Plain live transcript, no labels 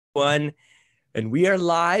One, and we are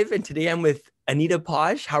live. And today I'm with Anita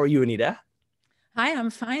Posch. How are you, Anita? Hi, I'm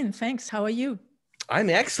fine. Thanks. How are you? I'm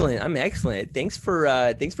excellent. I'm excellent. Thanks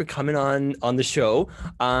for coming on the show.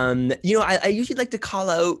 I usually like to call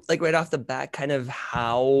out like right off the bat kind of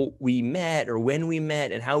how we met or when we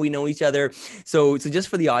met and how we know each other. So just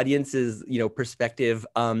for the audience's perspective,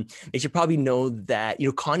 they should probably know that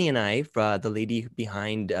Connie and I, the lady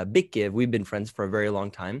behind Big Give, we've been friends for a very long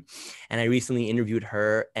time, and I recently interviewed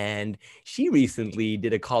her, and she recently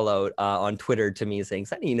did a call out on Twitter to me saying,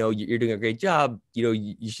 "Sunny, you're doing a great job.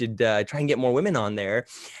 You should try and get more women on there."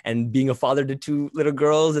 And being a father to two little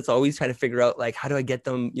girls, it's always trying to figure out like how do I get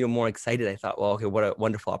them more excited. I thought, well, okay, what a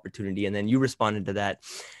wonderful opportunity. And then you responded to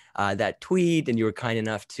that tweet, and you were kind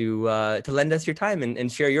enough to lend us your time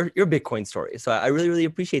and share your Bitcoin story. So I really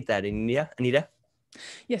appreciate that, Anita.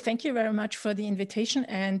 Yeah, thank you very much for the invitation.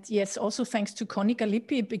 And yes, also thanks to Connie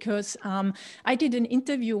Galippi, because I did an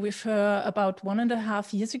interview with her about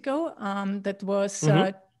 1.5 years ago. That was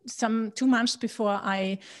some 2 months before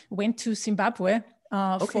I went to Zimbabwe.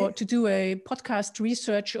 To do a podcast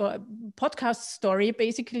research or podcast story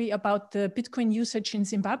basically about the Bitcoin usage in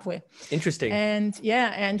Zimbabwe. Interesting.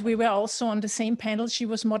 And we were also on the same panel. She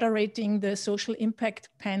was moderating the social impact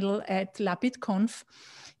panel at La BitConf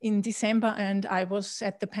in December, and I was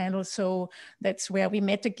at the panel. So that's where we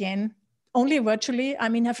met again, only virtually. I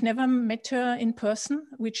mean, I've never met her in person,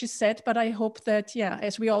 which is sad, but I hope that,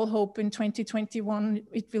 as we all hope in 2021,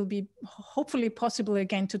 it will be hopefully possible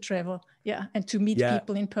again to travel, and to meet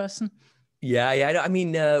people in person. Yeah. I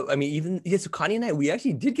mean, so Connie and I, we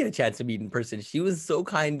actually did get a chance to meet in person. She was so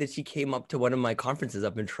kind that she came up to one of my conferences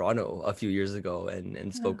up in Toronto a few years ago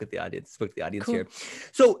and spoke with the audience, cool. Here.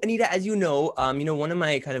 So Anita, as you know, one of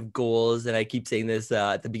my kind of goals, and I keep saying this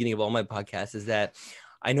at the beginning of all my podcasts, is that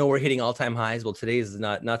I know we're hitting all-time highs. Well, today is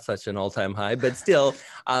not such an all-time high, but still,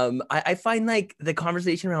 I find like the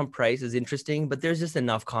conversation around price is interesting, but there's just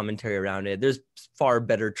enough commentary around it. There's far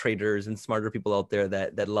better traders and smarter people out there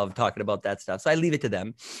that love talking about that stuff. So I leave it to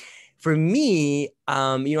them. For me,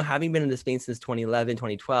 having been in the space since 2011,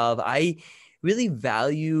 2012, I really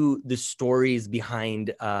value the stories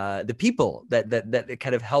behind the people that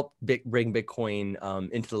kind of help bring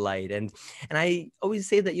Bitcoin into the light. And I always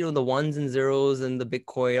say that, the ones and zeros and the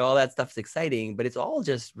Bitcoin, all that stuff is exciting, but it's all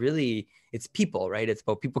just really, it's people, right? It's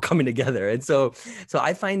about people coming together. And so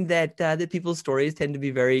I find that people's stories tend to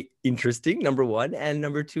be very interesting, number one, and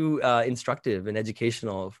number two, instructive and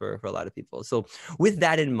educational for a lot of people. So with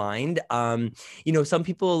that in mind, some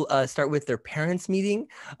people start with their parents meeting,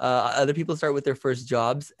 other people start with their first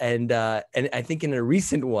jobs, and I think in a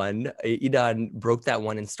recent one, Idan broke that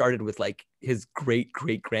one and started with like his great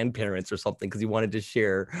grandparents or something because he wanted to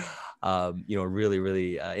share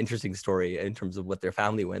really interesting story in terms of what their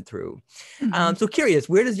family went through. So curious,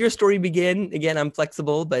 where does your story begin? Again, I'm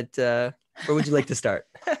flexible, but where would you like to start?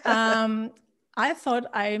 I thought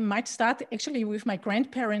I might start actually with my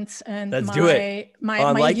grandparents and Let's do it.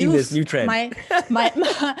 I'm liking youth, this new trend.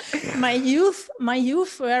 my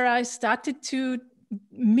youth, where I started to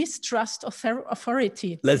mistrust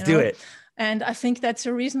authority. Let's do it. And I think that's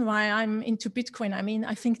a reason why I'm into Bitcoin. I mean,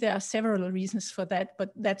 I think there are several reasons for that,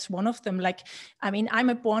 but that's one of them. Like, I mean, I'm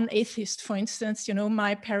a born atheist, for instance.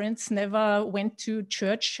 My parents never went to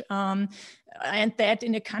church, and that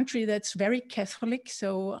in a country that's very Catholic.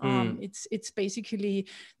 So it's basically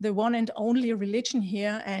the one and only religion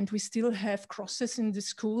here. And we still have crosses in the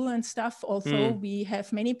school and stuff. Although we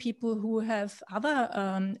have many people who have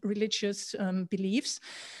other religious beliefs.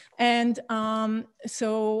 And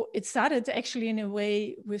so it started actually in a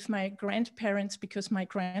way with my grandparents, because my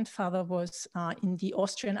grandfather was in the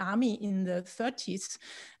Austrian army in the 30s.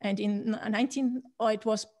 And it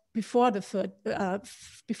was before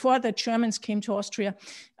the Germans came to Austria.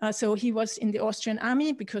 So he was in the Austrian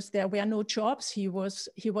army because there were no jobs. He was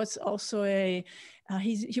also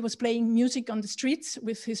he was playing music on the streets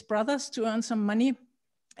with his brothers to earn some money.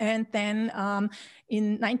 And then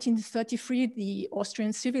in 1933, the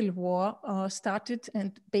Austrian Civil War started,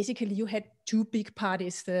 and basically you had two big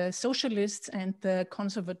parties, the socialists and the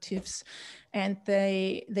conservatives, and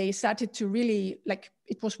they started to really, like,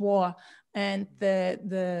 it was war, and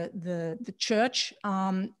the church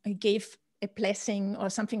gave a blessing or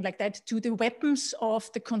something like that to the weapons of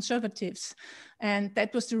the conservatives. And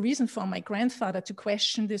that was the reason for my grandfather to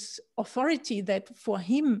question this authority that for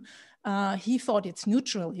him, he thought it's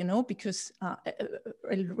neutral, because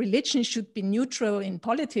religion should be neutral in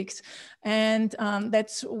politics. And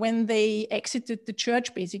that's when they exited the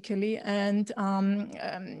church, basically. And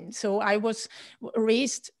so I was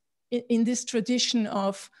raised in this tradition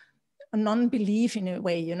of non-belief in a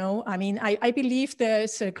way, you know. I mean, I believe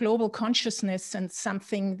there's a global consciousness and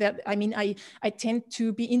something that, I mean, I tend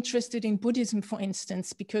to be interested in Buddhism, for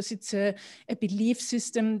instance, because it's a belief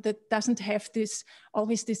system that doesn't have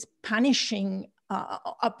always this punishing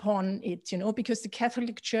upon it, you know, because the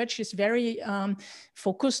Catholic Church is very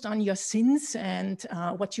focused on your sins and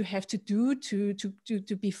what you have to do to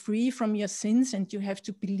be free from your sins, and you have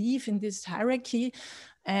to believe in this hierarchy.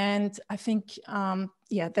 And I think,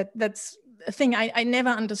 yeah, that's a thing I never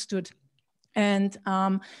understood. And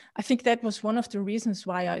I think that was one of the reasons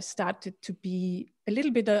why I started to be a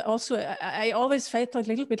little bit also, I always felt a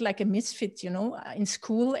little bit like a misfit, you know. In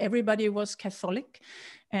school, everybody was Catholic,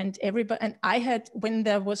 and I had, when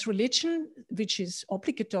there was religion, which is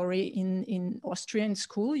obligatory in Austria in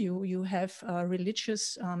school, you have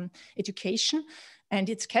religious education, and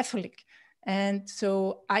it's Catholic. And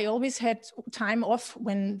so I always had time off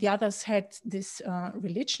when the others had this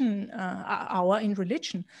religion hour in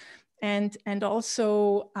religion. And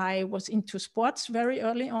also I was into sports very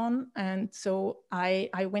early on. And so I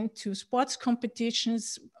went to sports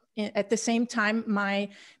competitions. At the same time, my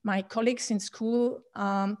colleagues in school,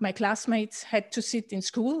 my classmates had to sit in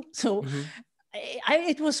school. So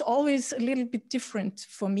it was always a little bit different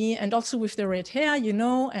for me. And also with the red hair, you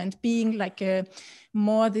know, and being like a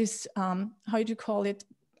more this, how do you call it?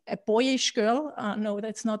 A boyish girl. No,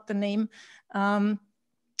 that's not the name. Tomboy.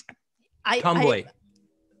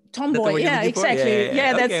 Tomboy, yeah, exactly.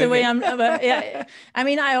 Yeah, that's the way I'm. Yeah, I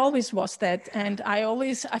mean, I always was that, and I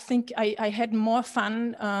think I had more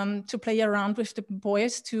fun to play around with the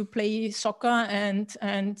boys, to play soccer and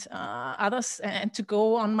others, and to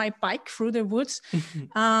go on my bike through the woods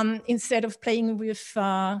instead of playing with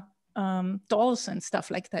dolls and stuff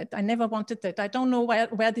like that. I never wanted that. I don't know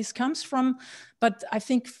where this comes from, but I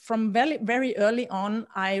think from very, very early on,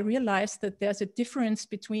 I realized that there's a difference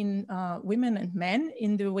between women and men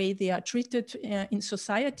in the way they are treated in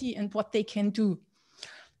society and what they can do.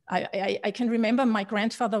 I can remember my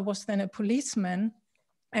grandfather was then a policeman,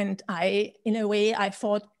 and in a way, I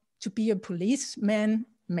thought to be a policeman,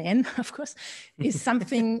 of course, is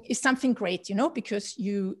something great, you know, because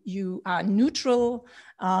you are neutral,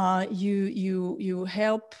 you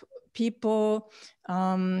help people.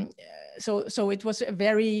 So it was a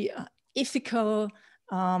very ethical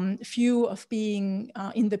view of being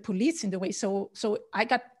in the police in the way. So I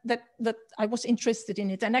got that I was interested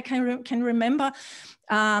in it, and I can remember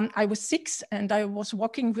I was 6 and I was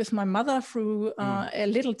walking with my mother through a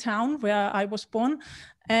little town where I was born,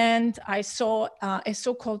 and I saw a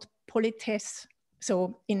so-called Politesse.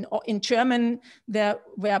 So in German, there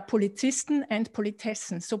were Polizisten and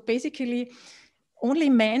Politessen. So basically, only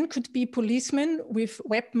men could be policemen with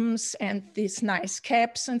weapons and these nice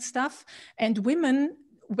caps and stuff, and women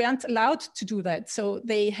weren't allowed to do that. So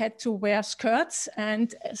they had to wear skirts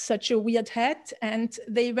and such a weird hat, and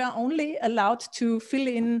they were only allowed to fill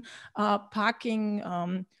in parking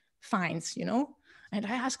fines, you know. And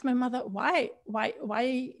I asked my mother, why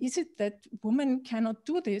is it that women cannot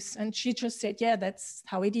do this? And she just said, yeah, that's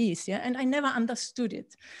how it is. Yeah. And I never understood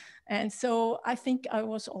it. And so I think I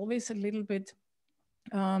was always a little bit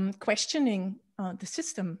questioning the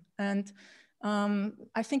system. And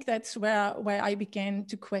I think that's where I began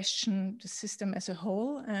to question the system as a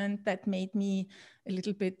whole. And that made me a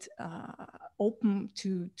little bit open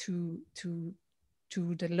to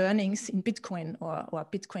the learnings in Bitcoin or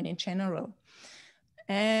Bitcoin in general.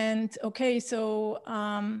 And okay, so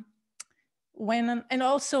and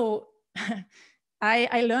also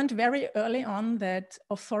I learned very early on that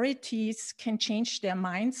authorities can change their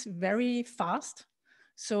minds very fast.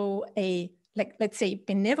 So let's say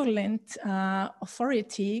benevolent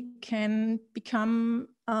authority can become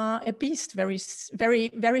a beast very,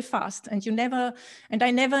 very, very fast. And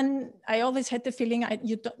I always had the feeling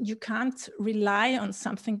you can't rely on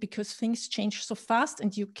something because things change so fast,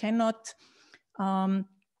 and you cannot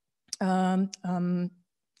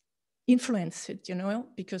influence it, you know,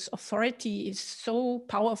 because authority is so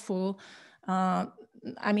powerful. I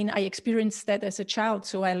mean, I experienced that as a child.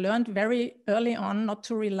 So I learned very early on not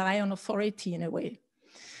to rely on authority in a way.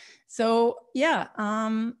 So yeah,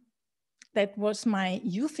 that was my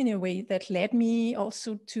youth in a way that led me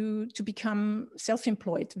also to become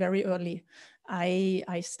self-employed very early.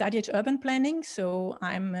 I studied urban planning, so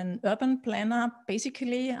I'm an urban planner.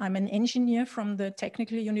 Basically, I'm an engineer from the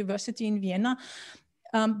Technical University in Vienna.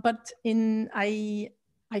 But I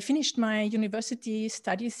finished my university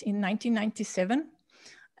studies in 1997.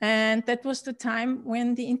 And that was the time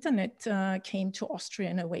when the internet came to Austria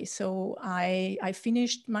in a way. So I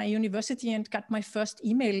finished my university and got my first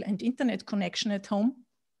email and internet connection at home.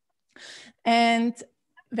 And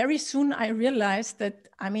very soon I realized that,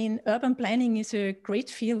 I mean, urban planning is a great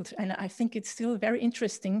field, and I think it's still very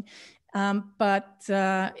interesting. But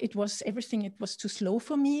it was everything. It was too slow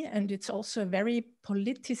for me, and it's also a very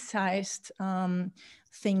politicized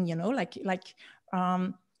thing. You know, like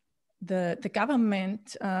the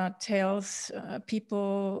government tells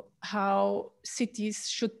people how cities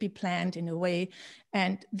should be planned in a way,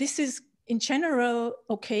 and this is in general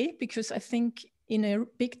okay, because I think in a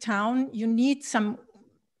big town you need some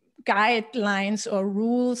guidelines or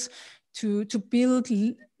rules to build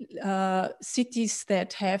cities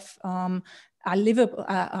that have are livable,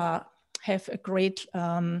 have a great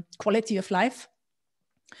quality of life.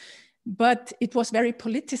 But it was very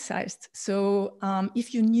politicized. So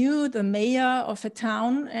if you knew the mayor of a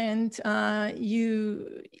town, and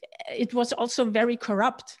it was also very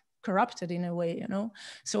corrupted in a way, you know.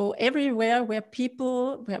 So everywhere where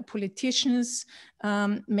politicians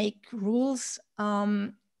make rules,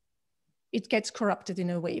 it gets corrupted in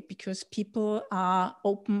a way, because people are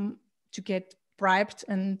open to get bribed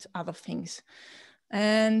and other things.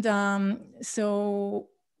 And so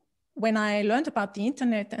when I learned about the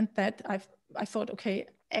internet and that, I thought, okay,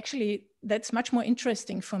 actually, that's much more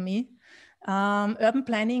interesting for me. Urban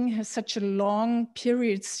planning has such a long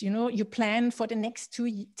periods, you know, you plan for the next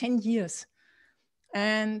 10 years.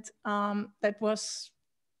 And that was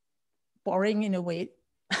boring in a way.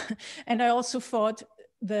 And I also thought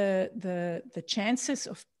the chances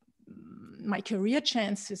of my career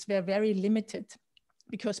chances were very limited,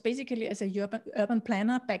 because basically as a urban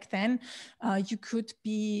planner back then, you could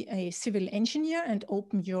be a civil engineer and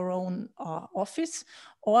open your own office,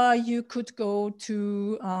 or you could go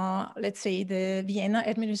to, let's say, the Vienna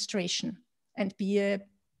administration and be a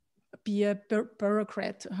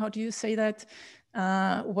bureaucrat. How do you say that?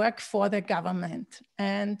 Work for the government.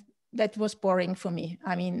 And that was boring for me.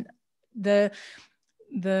 I mean, the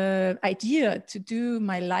idea to do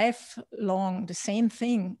my life long the same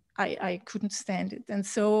thing, I couldn't stand it. And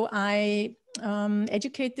so I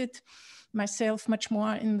educated myself much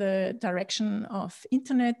more in the direction of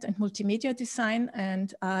internet and multimedia design.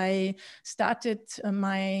 And I started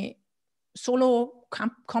my solo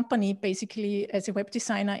company basically as a web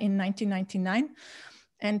designer in 1999.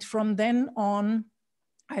 And from then on,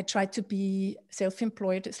 I tried to be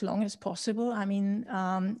self-employed as long as possible. I mean,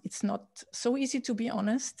 it's not so easy, to be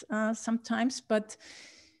honest, sometimes, but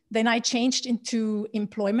then I changed into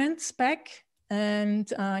employments back and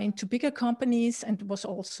into bigger companies, and was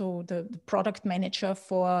also the product manager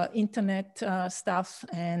for internet stuff,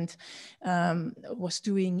 and was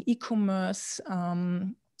doing e-commerce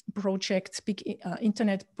projects, big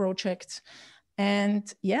internet projects.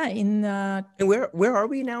 And yeah, and where are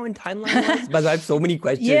we now in timeline wise? But I have so many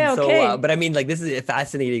questions. Yeah, okay. So, but I mean, like, this is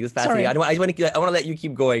fascinating. It's fascinating. Sorry. I want to let you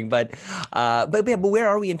keep going, but where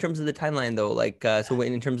are we in terms of the timeline though? Like, so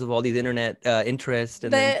in terms of all these internet interest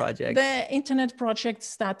and then projects. The internet project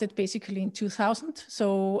started basically in 2000.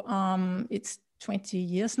 So it's 20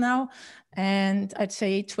 years now. And I'd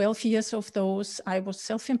say 12 years of those I was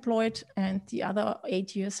self-employed, and the other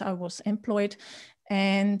 8 years I was employed.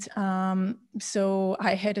 And so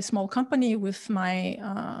I had a small company with my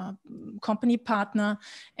company partner,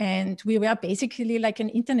 and we were basically like an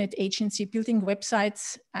internet agency building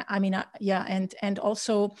websites. I mean, and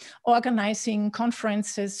also organizing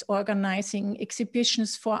conferences, organizing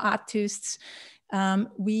exhibitions for artists.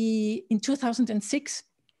 In 2006,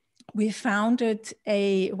 we founded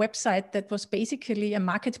a website that was basically a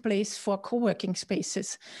marketplace for co-working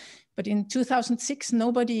spaces. But in 2006,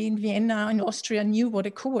 nobody in Vienna, in Austria, knew what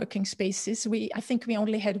a co-working space is. I think we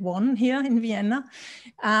only had one here in Vienna.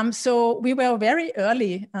 So we were very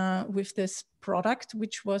early with this product,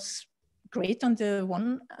 which was great on the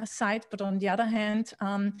one side, but on the other hand,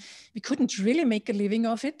 we couldn't really make a living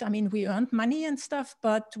of it. I mean, we earned money and stuff,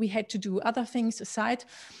 but we had to do other things aside.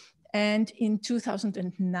 And in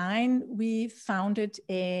 2009, we founded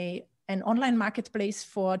an online marketplace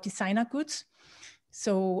for designer goods.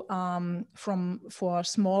 So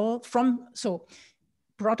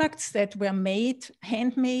products that were made,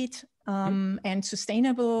 handmade, and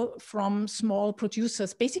sustainable from small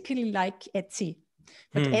producers, basically like Etsy.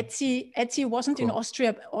 But Etsy wasn't in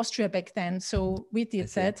Austria back then, so we did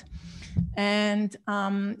that. And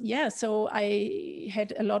so I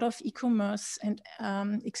had a lot of e-commerce and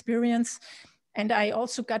experience, and I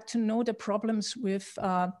also got to know the problems with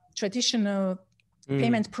traditional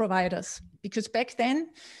payment providers, because back then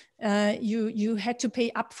you had to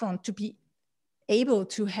pay upfront to be able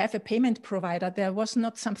to have a payment provider. There was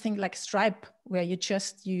not something like Stripe, where you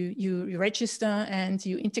just you register and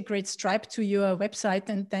you integrate Stripe to your website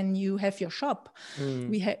and then you have your shop.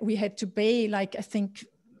 We had to pay, like, I think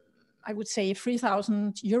I would say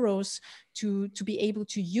 3,000 euros to be able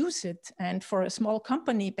to use it. And for a small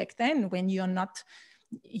company back then, when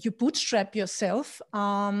you bootstrap yourself,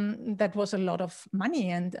 that was a lot of money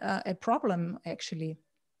and a problem actually.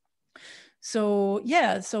 So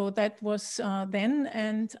yeah, so that was then.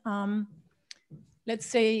 And let's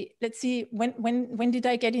see, when did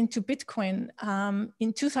I get into Bitcoin?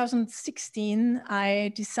 In 2016,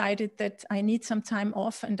 I decided that I need some time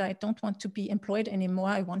off and I don't want to be employed anymore.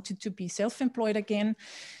 I wanted to be self-employed again.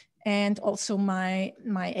 And also my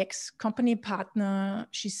ex-company partner,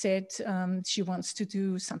 she said she wants to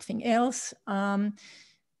do something else.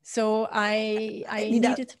 So I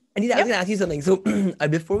needed... Anita, I was going to ask you something. So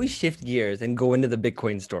before we shift gears and go into the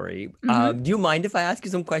Bitcoin story, do you mind if I ask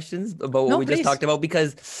you some questions about what we just talked about?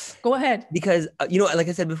 Because go ahead. Because, like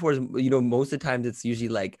I said before, most of the times it's usually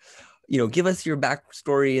like, give us your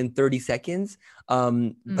backstory in 30 seconds.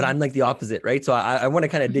 But I'm like the opposite, right? So I want to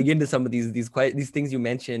kind of dig into some of these things you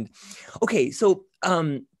mentioned. Okay, so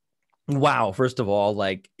wow, first of all,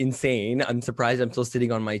 like insane. I'm surprised I'm still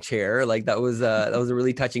sitting on my chair. Like that was a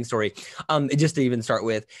really touching story. Just to even start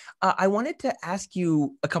with, I wanted to ask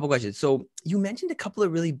you a couple questions. So you mentioned a couple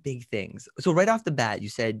of really big things. So right off the bat, you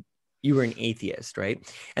said you were an atheist, right?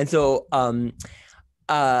 And so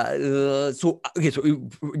so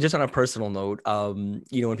just on a personal note,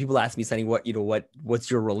 when people ask me, Sunny,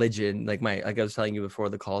 what's your religion? Like I was telling you before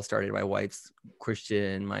the call started, my wife's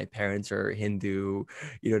Christian, my parents are Hindu,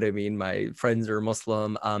 you know what I mean? My friends are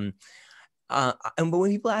Muslim. But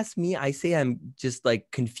when people ask me, I say I'm just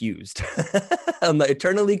like confused. I'm like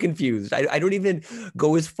eternally confused. I don't even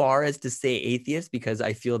go as far as to say atheist because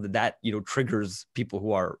I feel that triggers people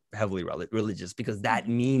who are heavily religious, because that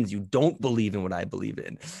means you don't believe in what I believe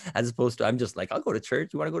in, as opposed to I'm just like, I'll go to church.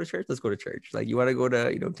 You want to go to church? Let's go to church. Like you want to go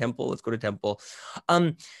to temple? Let's go to temple.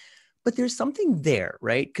 But there's something there,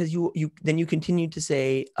 right? Because you continue to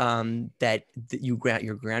say that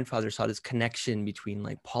your grandfather saw this connection between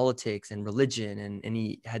like politics and religion, and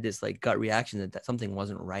he had this like gut reaction that something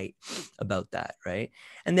wasn't right about that, right?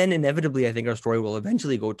 And then inevitably, I think our story will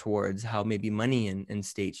eventually go towards how maybe money and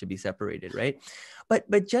state should be separated, right?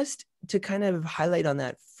 But just to kind of highlight on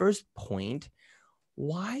that first point,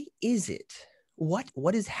 why is it?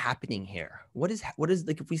 What is happening here? What is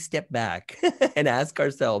like, if we step back and ask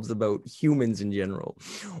ourselves about humans in general,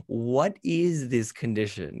 what is this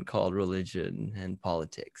condition called religion and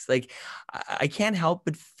politics? Like, I can't help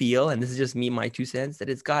but feel, and this is just me, my 2 cents, that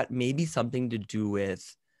it's got maybe something to do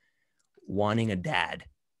with wanting a dad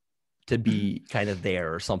to be kind of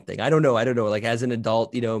there or something. I don't know. Like as an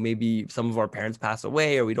adult, maybe some of our parents pass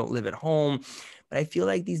away or we don't live at home, but I feel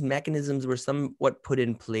like these mechanisms were somewhat put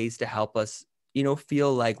in place to help us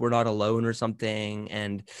feel like we're not alone or something.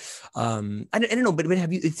 And I don't know, but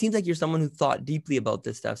it seems like you're someone who thought deeply about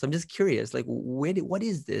this stuff. So I'm just curious, like, what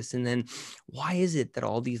is this? And then why is it that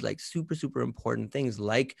all these like super, super important things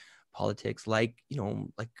like politics, like,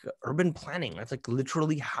 like urban planning, that's like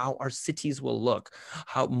literally how our cities will look,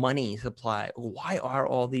 how money supply, why are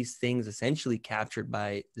all these things essentially captured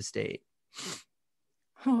by the state?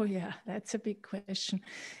 Oh yeah, that's a big question.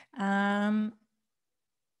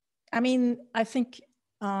 I mean, I think,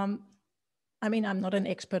 I'm not an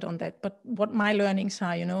expert on that, but what my learnings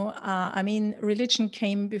are, religion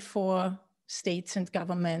came before states and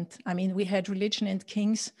government. I mean, we had religion and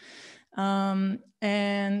kings.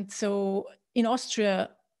 And so in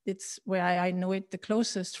Austria, it's where I know it the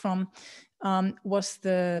closest from, was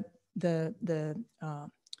the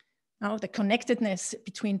connectedness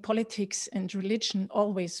between politics and religion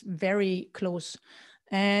always very close.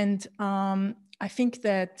 And I think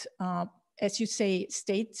that, as you say,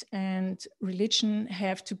 state and religion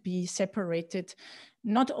have to be separated,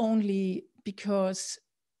 not only because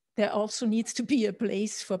there also needs to be a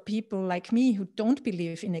place for people like me who don't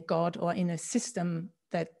believe in a God or in a system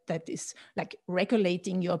that is like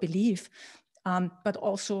regulating your belief, but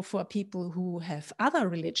also for people who have other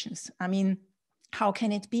religions. I mean, how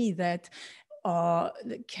can it be that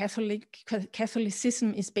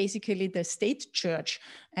Catholicism is basically the state church,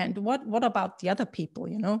 and what about the other people,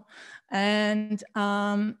 And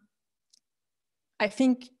I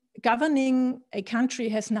think governing a country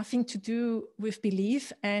has nothing to do with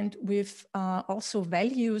belief and with also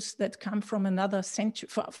values that come from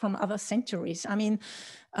from other centuries. I mean,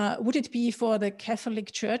 would it be for the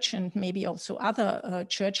Catholic Church and maybe also other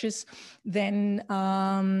churches, then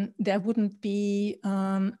there wouldn't be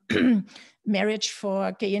marriage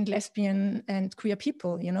for gay and lesbian and queer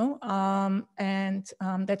people, and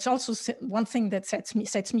that's also one thing that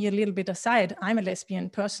sets me a little bit aside. I'm a lesbian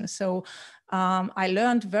person, so I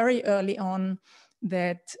learned very early on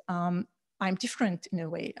that I'm different in a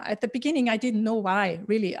way. At the beginning, I didn't know why,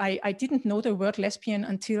 really. I didn't know the word lesbian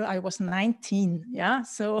until I was 19, yeah?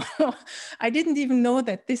 So I didn't even know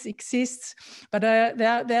that this exists, but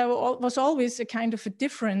there was always a kind of a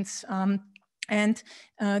difference and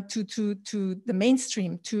to the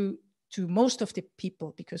mainstream, to most of the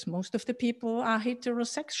people, because most of the people are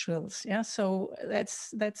heterosexuals, yeah? So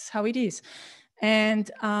that's how it is. And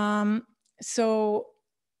so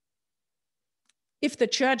if the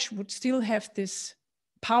church would still have this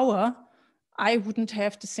power, I wouldn't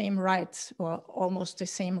have the same rights, or almost the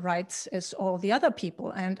same rights as all the other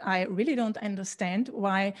people. And I really don't understand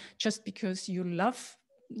why, just because you love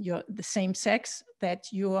the same sex,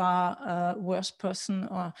 that you are a worse person,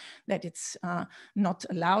 or that it's not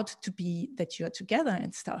allowed to be that you're together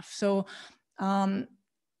and stuff. So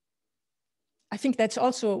I think that's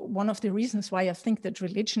also one of the reasons why I think that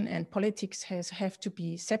religion and politics have to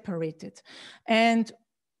be separated. And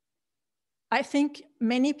I think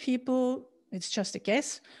many people, it's just a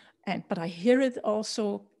guess, but I hear it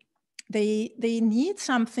also, they need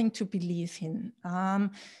something to believe in,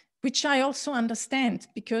 which I also understand,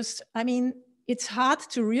 because I mean, it's hard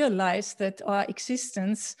to realize that our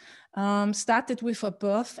existence started with our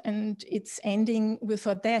birth and it's ending with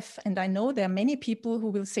our death. And I know there are many people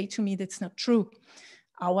who will say to me that's not true.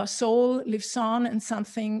 Our soul lives on and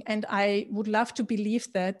something, and I would love to believe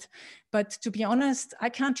that. But to be honest, I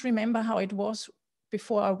can't remember how it was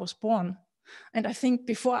before I was born. And I think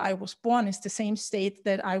before I was born is the same state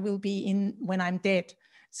that I will be in when I'm dead.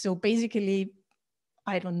 So basically,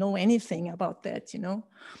 I don't know anything about that, you know.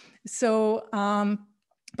 So,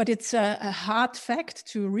 but it's a hard fact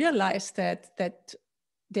to realize that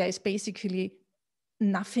there is basically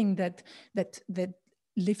nothing that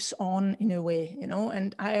lives on in a way, you know.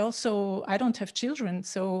 And I don't have children,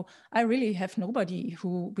 so I really have nobody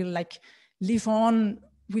who will like live on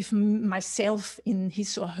with myself in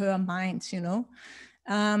his or her mind, you know.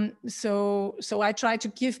 So I try to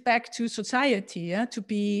give back to society, yeah, to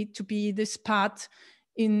be this part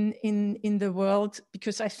in the world,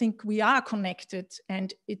 because I think we are connected,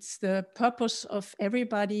 and it's the purpose of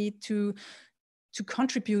everybody to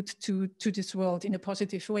contribute to this world in a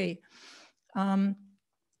positive way.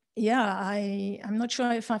 Yeah, I'm not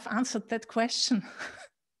sure if I've answered that question.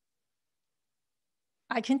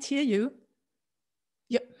 I can't hear you.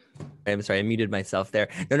 Yep. I'm sorry, I muted myself there.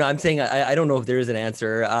 No, I'm saying I don't know if there is an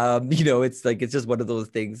answer. You know, it's like, it's just one of those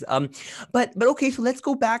things. But okay, so let's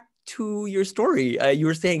go back to your story. You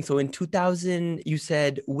were saying, so in 2000, you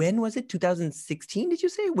said, when was it? 2016, did you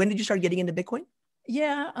say? When did you start getting into Bitcoin?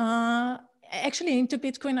 Yeah, actually into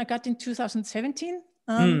Bitcoin I got in 2017.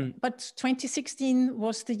 But 2016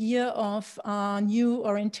 was the year of new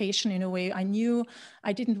orientation in a way. I knew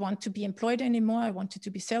I didn't want to be employed anymore. I wanted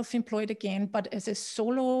to be self-employed again, but as a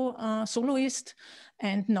soloist,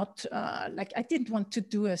 and not like, I didn't want to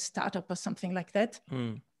do a startup or something like that.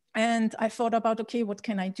 And I thought about, okay, what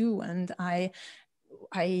can I do? And I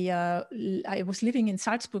was living in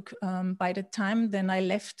Salzburg by the time. Then I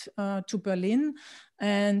left to Berlin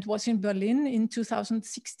and was in Berlin in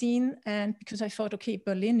 2016. And because I thought, okay,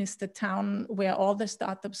 Berlin is the town where all the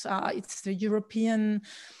startups are. It's the European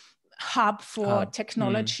hub for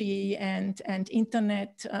technology and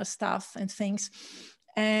internet stuff and things.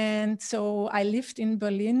 And so I lived in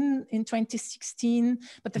Berlin in 2016.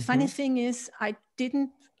 But the funny thing is, I didn't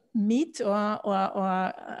meet or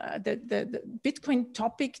the Bitcoin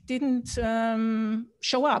topic didn't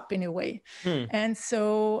show up in a way. And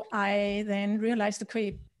so I then realized,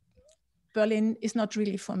 okay, Berlin is not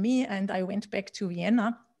really for me. And I went back to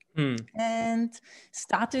Vienna and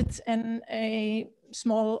started a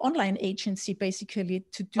small online agency, basically,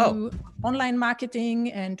 to do online marketing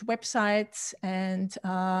and websites and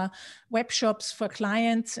web shops for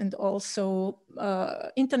clients, and also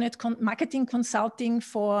internet marketing consulting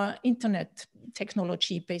for internet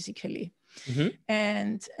technology, basically.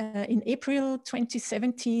 And in April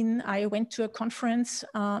 2017, I went to a conference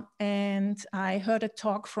and I heard a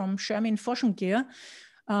talk from Shermin Foschengier,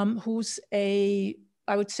 who's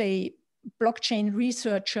I would say, blockchain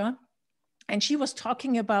researcher. And she was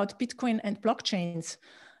talking about Bitcoin and blockchains.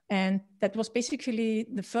 And that was basically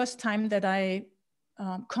the first time that I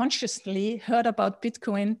consciously heard about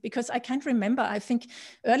Bitcoin, because I can't remember. I think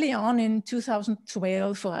early on in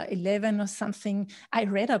 2012 or 11 or something, I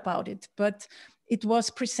read about it, but it was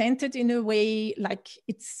presented in a way like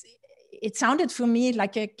it sounded for me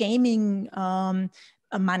like a gaming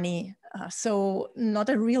money. So not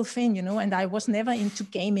a real thing, you know, and I was never into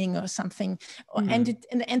gaming or something.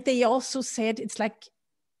 And they also said it's like,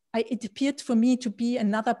 it appeared for me to be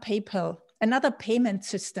another PayPal, another payment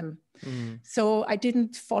system. So I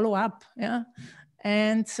didn't follow up. Yeah.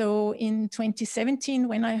 And so in 2017,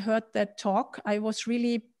 when I heard that talk, I was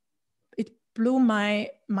really, it blew my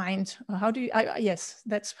mind. Yes,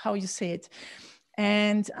 that's how you say it.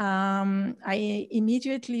 And I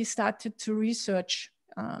immediately started to research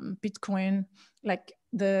Bitcoin, like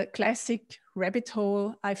the classic rabbit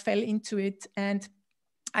hole. I fell into it, and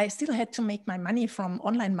I still had to make my money from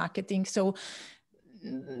online marketing. So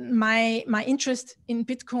my interest in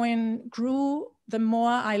Bitcoin grew the more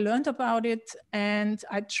I learned about it. And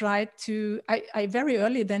I I very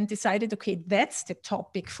early then decided, okay, that's the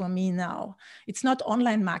topic for me now. It's not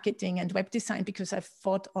online marketing and web design, because I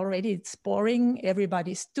thought already it's boring.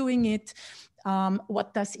 Everybody's doing it.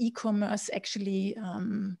 What does e-commerce actually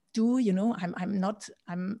do? You know, I'm not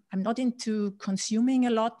into consuming a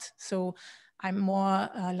lot. So I'm more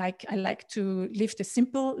I like to live the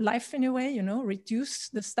simple life in a way, you know, reduce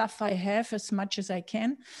the stuff I have as much as I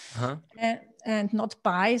can, and not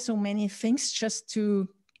buy so many things just to,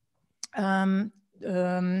 how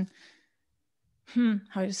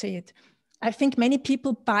to say it? I think many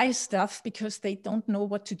people buy stuff because they don't know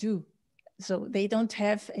what to do. So they don't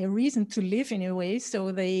have a reason to live in a way.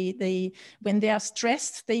 So they when they are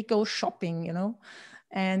stressed, they go shopping, you know,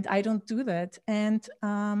 and I don't do that. And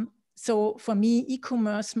so for me,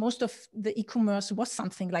 e-commerce, most of the e-commerce was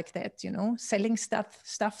something like that, you know, selling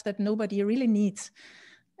stuff that nobody really needs.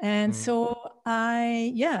 And so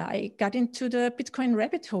I got into the Bitcoin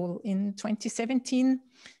rabbit hole in 2017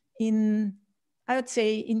 I would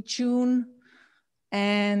say in June.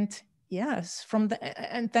 And yes,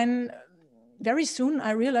 and then very soon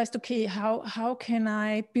I realized, okay, how can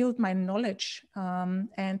I build my knowledge?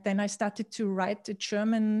 And then I started to write a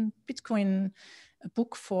German Bitcoin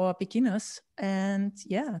book for beginners. And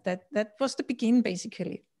yeah, that was the begin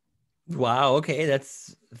basically. Wow. Okay.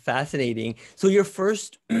 That's fascinating. So your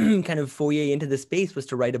first kind of foray into the space was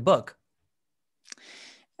to write a book.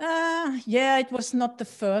 Yeah, it was not the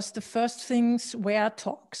first. The first things were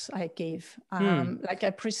talks I gave. Like I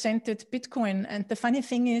presented Bitcoin, and the funny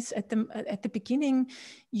thing is, at the beginning,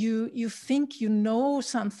 you think you know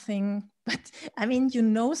something, but I mean you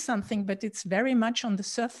know something, but it's very much on the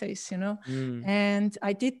surface, you know. And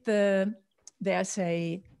I did there's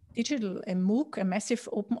a MOOC, a massive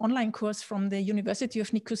open online course from the University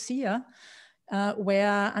of Nicosia.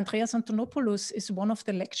 Where Andreas Antonopoulos is one of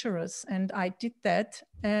the lecturers, and I did that.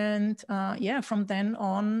 And from then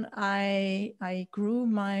on, I grew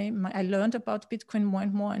I learned about Bitcoin more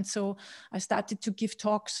and more, and so I started to give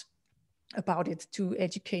talks about it to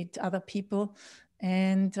educate other people.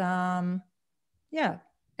 And and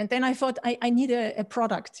then I thought I need a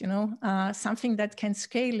product, you know, something that can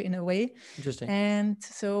scale in a way. Interesting. And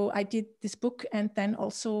so I did this book, and then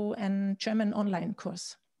also a German online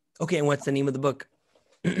course. Okay, and what's the name of the book?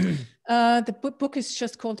 The book is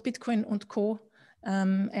just called Bitcoin und Co.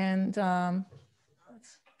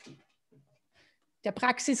 Der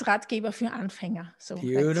Praxisratgeber für Anfänger. So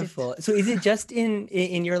beautiful. So is it just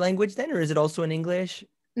in your language then, or is it also in English?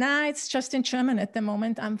 Nah, it's just in German at the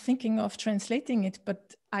moment. I'm thinking of translating it,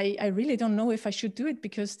 but I really don't know if I should do it,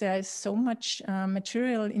 because there is so much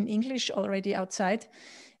material in English already outside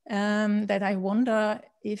that I wonder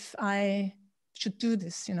if I should do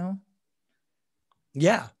this, you know.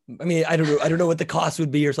 Yeah. I mean, I don't know what the cost would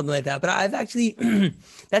be or something like that, but I've actually,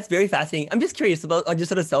 that's very fascinating. I'm just curious about, on just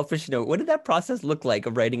sort of selfish note, what did that process look like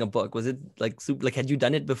of writing a book? Was it like, had you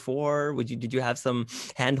done it before? Did you have some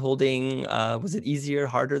hand holding? Was it easier,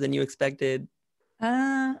 harder than you expected?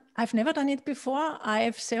 I've never done it before. I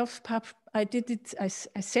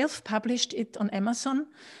self-published it on Amazon.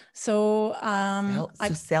 So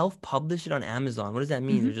self-publish it on Amazon. What does that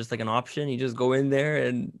mean? There's just like an option. You just go in there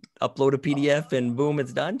and upload a PDF and boom,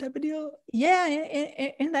 it's done type of deal? Yeah,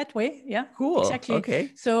 in that way. Yeah, cool. Exactly.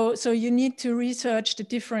 Okay. So you need to research the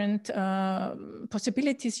different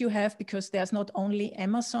possibilities you have, because there's not only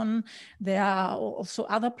Amazon, there are also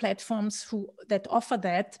other platforms that offer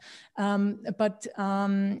that. But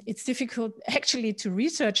it's difficult actually to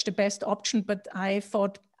research the best option, but I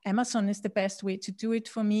thought Amazon is the best way to do it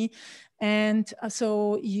for me. And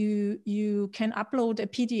so you can upload a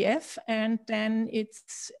PDF, and then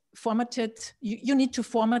it's formatted. You need to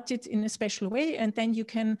format it in a special way, and then you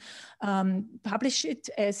can publish it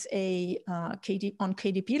as a on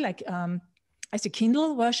KDP, like as a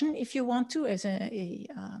Kindle version if you want to, as a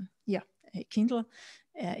Kindle.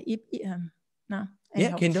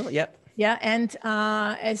 Kindle. Yep. Yeah, and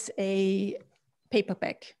as a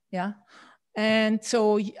paperback. Yeah. And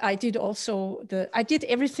so I did I did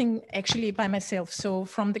everything actually by myself. So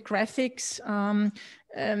from the graphics,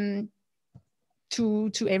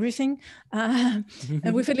 to everything,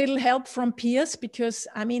 with a little help from peers, because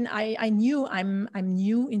I mean I knew I'm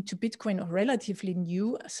new into Bitcoin, or relatively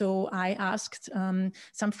new. So I asked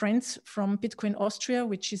some friends from Bitcoin Austria,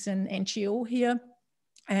 which is an NGO here,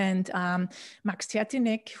 and Max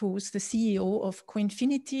Tertinek, who's the CEO of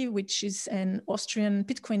Coinfinity, which is an Austrian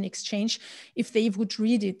Bitcoin exchange, if they would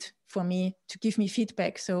read it for me to give me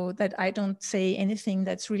feedback so that I don't say anything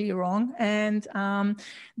that's really wrong. And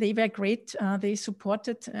they were great. They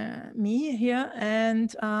supported me here.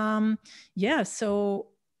 And yeah, so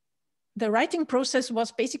the writing process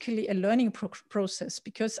was basically a learning process,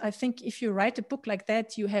 because I think if you write a book like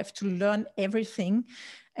that, you have to learn everything,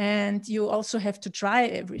 and you also have to try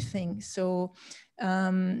everything. So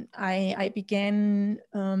I began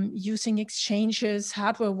using exchanges,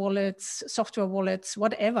 hardware wallets, software wallets,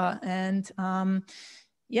 whatever. And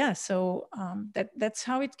yeah, so that's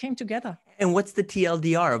how it came together. And what's the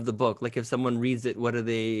TLDR of the book? Like if someone reads it, what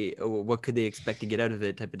could they expect to get out of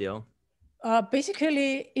it, type of deal?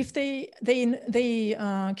 Basically, if they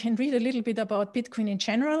can read a little bit about Bitcoin in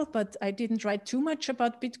general, but I didn't write too much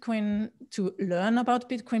about Bitcoin to learn about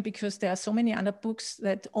Bitcoin, because there are so many other books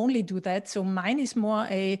that only do that. So mine is more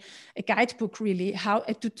a guidebook, really,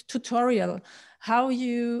 a tutorial,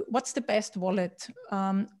 what's the best wallet,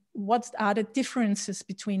 what are the differences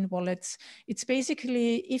between wallets. It's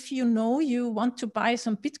basically, if you want to buy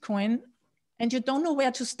some Bitcoin and you don't know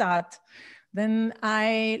where to start, then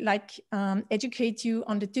I educate you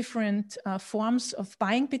on the different forms of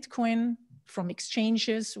buying Bitcoin from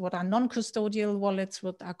exchanges, what are non-custodial wallets,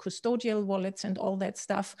 what are custodial wallets, and all that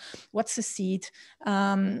stuff. What's the seed?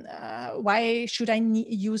 Why should I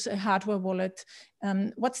use a hardware wallet?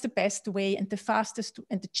 What's the best way and the fastest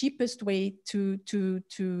and the cheapest way to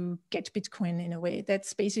get Bitcoin in a way?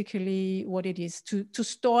 That's basically what it is, to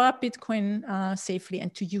store Bitcoin safely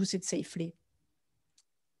and to use it safely.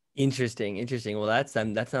 Interesting. Well, that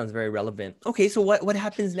sounds very relevant. Okay, so what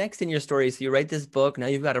happens next in your story? So you write this book. Now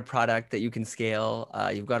you've got a product that you can scale.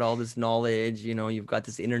 You've got all this knowledge. You've got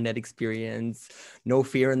this internet experience. No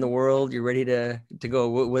fear in the world. You're ready to go.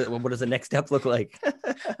 What does the next step look like?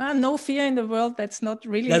 No fear in the world. That's not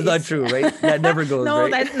really. That's not true, right? That never goes. No,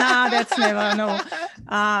 right? That's never. No.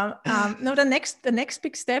 No. The next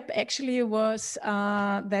big step actually was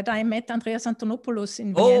that I met Andreas Antonopoulos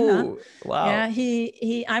in Vienna. Oh, wow.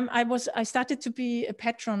 Yeah, I started to be a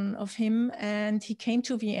patron of him, and he came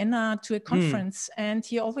to Vienna to a conference, and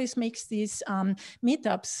he always makes these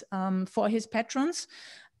meetups for his patrons,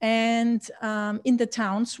 and in the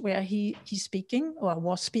towns where he's speaking or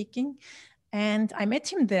was speaking. And I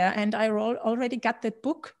met him there, and I already got that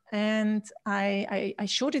book, and I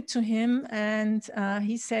showed it to him, and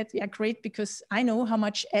he said, yeah, great, because I know how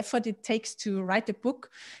much effort it takes to write a book.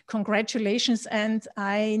 Congratulations. And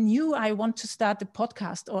I knew I want to start a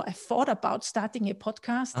podcast, or I thought about starting a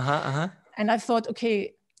podcast. And I thought,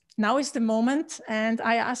 okay, now is the moment. And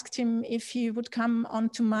I asked him if he would come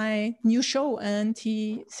onto my new show, and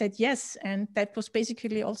he said yes. And that was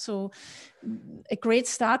basically also a great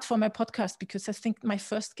start for my podcast, because I think my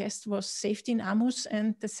first guest was Safety in Amos,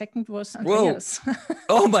 and the second was Andreas. Whoa.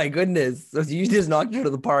 Oh my goodness. So you just knocked it out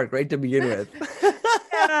of the park right to begin with.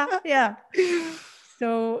 Yeah.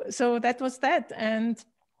 So that was that. And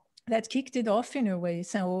that kicked it off in a way.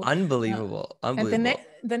 So unbelievable. And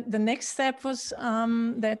the next step was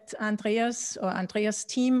that Andreas'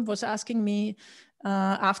 team was asking me,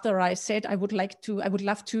 after I said I would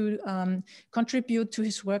love to contribute to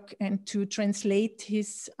his work and to translate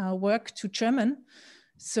his work to German.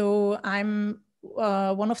 So I'm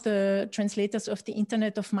one of the translators of the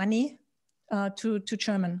Internet of Money to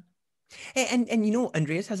German. And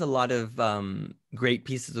Andreas has a lot of great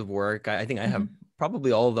pieces of work. I think I have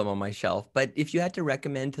probably all of them on my shelf. But if you had to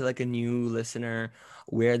recommend to like a new listener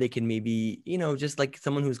where they can maybe, just like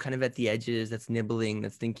someone who's kind of at the edges, that's nibbling,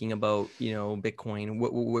 that's thinking about, Bitcoin,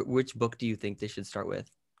 which book do you think they should start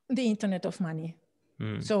with? The Internet of Money.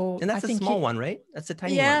 So and that's a small one, right? That's a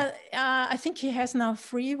tiny one. Yeah, I think he has now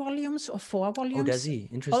 3 volumes or 4 volumes. Oh, does he?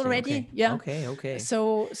 Interesting. Already, okay. Yeah. Okay.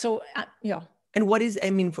 So yeah. And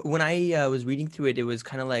when I was reading through it, it was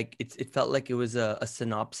kind of like, it felt like it was a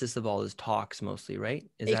synopsis of all his talks mostly, right?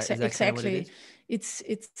 Is that exactly. It's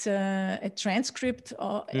a transcript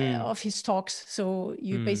of his talks. So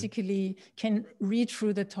you basically can read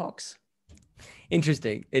through the talks.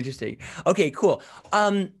 Interesting. Okay, cool.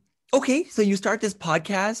 Okay, so you start this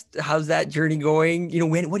podcast. How's that journey going?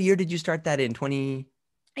 What year did you start that in?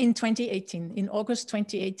 in 2018, in August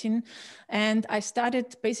 2018. And I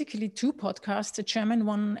started basically 2 podcasts, a German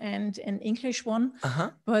one and an English one.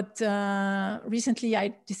 Uh-huh. But recently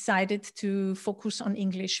I decided to focus on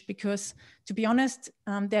English because, to be honest,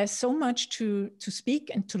 there's so much to speak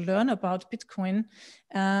and to learn about Bitcoin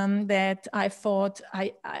that I thought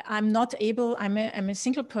I'm not able, I'm a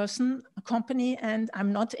single person, a company, and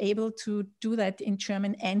I'm not able to do that in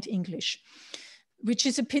German and English, which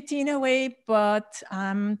is a pity in a way, but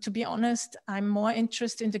to be honest, I'm more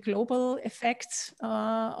interested in the global effects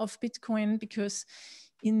of Bitcoin, because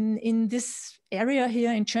in this area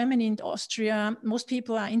here in Germany and Austria, most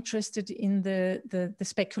people are interested in the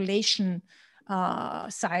speculation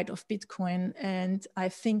side of Bitcoin. And I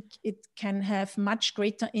think it can have much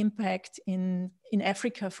greater impact in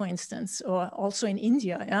Africa, for instance, or also in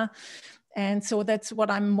India. Yeah. And so that's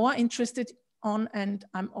what I'm more interested on. And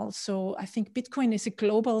I think Bitcoin is a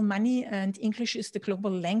global money and English is the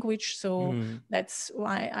global language. So that's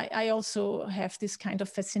why I also have this kind of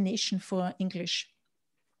fascination for English.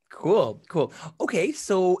 Cool. Okay,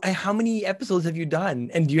 so how many episodes have you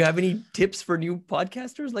done? And do you have any tips for new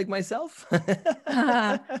podcasters like myself?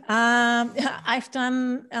 I've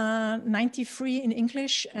done 93 in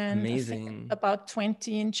English and I think about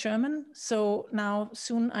 20 in German. So now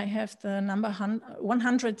soon I have the number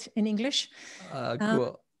 100 in English.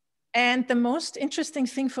 Cool. And the most interesting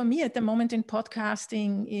thing for me at the moment in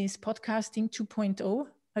podcasting is podcasting 2.0.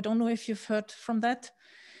 I don't know if you've heard from that.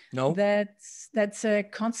 No. That's a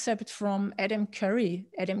concept from Adam Curry.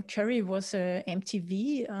 Adam Curry was a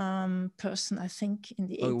MTV person, I think, in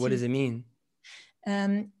the 80s. What does it mean?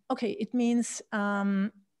 Okay, it means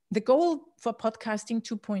the goal for podcasting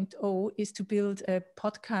 2.0 is to build a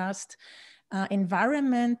podcast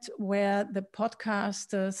environment where the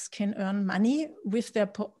podcasters can earn money with their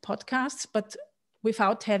podcasts, but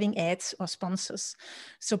without having ads or sponsors.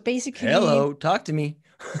 So basically, hello, talk to me.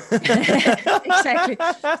 Exactly.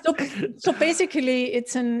 So basically,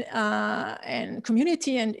 it's an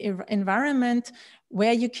community and environment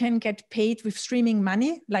where you can get paid with streaming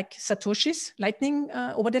money, like Satoshis, Lightning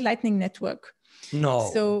over the Lightning Network.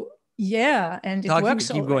 No. So yeah, and it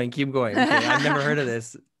works. Keep going. Okay, I've never heard of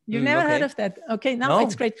this. You've never heard of that? Okay, now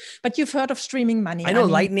it's great. But you've heard of streaming money. I know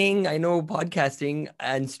Lightning, I know podcasting,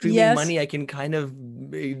 and streaming money I can kind of,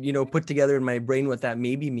 put together in my brain what that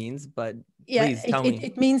maybe means, but please tell me.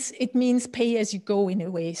 It means pay as you go in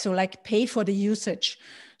a way. So like pay for the usage.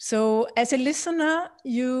 So as a listener,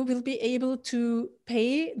 you will be able to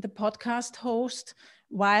pay the podcast host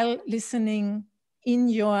while listening in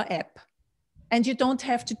your app. And you don't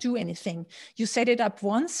have to do anything. You set it up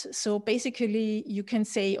once. So basically you can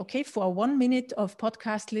say, okay, for 1 minute of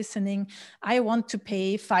podcast listening, I want to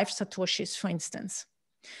pay 5 Satoshis, for instance.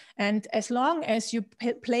 And as long as you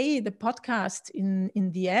play the podcast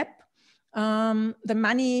in the app, the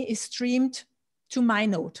money is streamed to my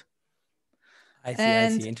node. I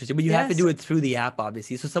see. Interesting. But you have to do it through the app,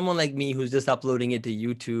 obviously. So someone like me who's just uploading it to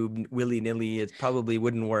YouTube willy-nilly, it probably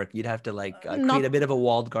wouldn't work. You'd have to create a bit of a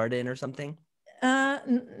walled garden or something.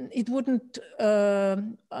 It wouldn't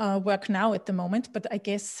work now at the moment, but I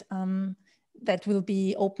guess that will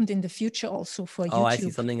be opened in the future also for YouTube. Oh, I see,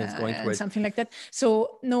 something that's going towards something like that.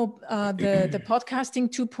 So no, the podcasting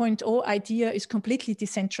 2.0 idea is completely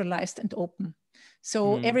decentralized and open.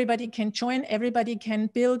 So everybody can join, everybody can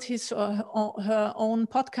build his or her own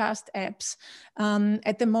podcast apps.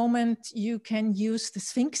 At the moment, you can use the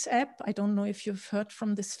Sphinx app. I don't know if you've heard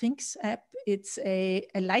from the Sphinx app. It's a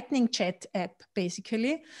Lightning chat app,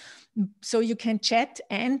 basically. So you can chat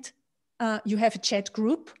and you have a chat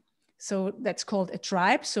group. So that's called a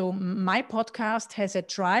tribe. So my podcast has a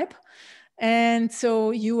tribe. And so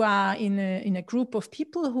you are in a group of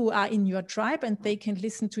people who are in your tribe and they can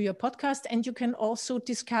listen to your podcast, and you can also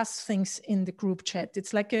discuss things in the group chat.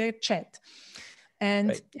 It's like a chat. And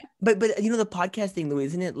right. But the podcast thing though,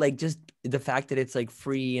 isn't it like just the fact that it's like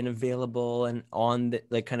free and available and on the,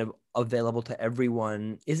 like kind of available to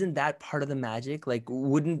everyone, isn't that part of the magic? Like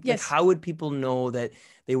how would people know that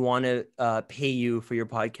they want to pay you for your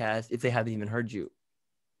podcast if they haven't even heard you?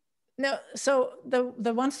 No, so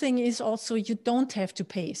the one thing is also you don't have to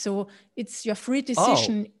pay. So it's your free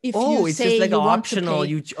decision if you it's say just like you want optional. to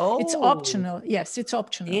pay. It's optional. Yes, it's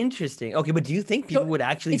optional. Interesting. Okay, but do you think people would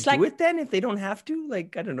actually do it then if they don't have to?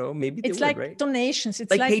 Like, I don't know, maybe they would, like right? Donations. It's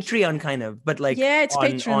like Patreon kind of, but like it's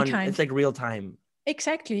Patreon kind. It's like real time.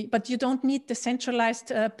 Exactly, but you don't need the centralized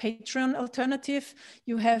Patreon alternative.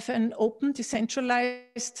 You have an open,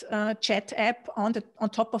 decentralized chat app on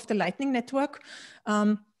top of the Lightning Network.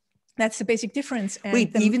 That's the basic difference. And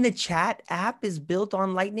wait, even the chat app is built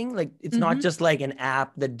on Lightning? Like it's not just like an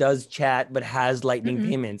app that does chat but has Lightning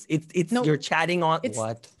payments. It's you're chatting on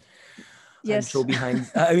what? I'm so Yes. behind.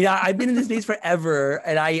 I mean, I've been in this space forever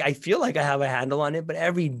and I feel like I have a handle on it, but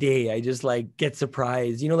every day I just like get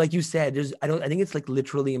surprised. You know, like you said, I think it's like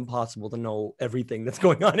literally impossible to know everything that's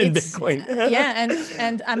going on in Bitcoin. Yeah.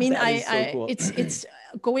 And I mean, so cool.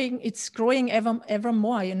 it's growing ever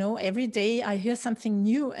more, you know, every day I hear something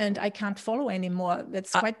new and I can't follow anymore.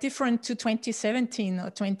 That's quite different to 2017 or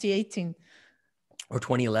 2018. Or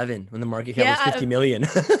 2011 when the market cap was 50 million.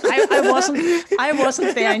 I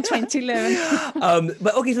wasn't there in 2011.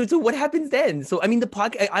 But okay, so what happens then? So I mean, the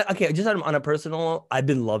podcast. Okay, just on a personal, I've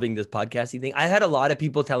been loving this podcasting thing. I had a lot of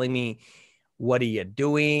people telling me, "What are you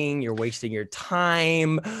doing? You're wasting your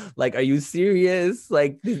time. Like, are you serious?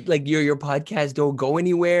 Like your podcast don't go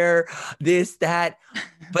anywhere. This, that."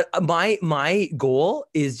 But my goal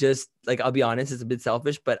is just like, I'll be honest, it's a bit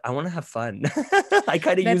selfish, but I want to have fun. I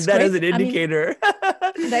kind of use that great. as an indicator.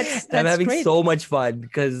 I mean, that's I'm having great. so much fun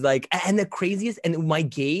because like, and the craziest, and my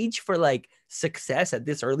gauge for like success at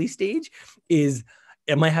this early stage is,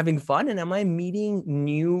 am I having fun and am I meeting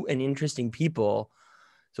new and interesting people?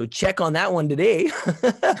 So check on that one today,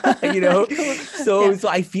 you know? So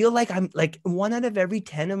I feel like I'm like 1 out of every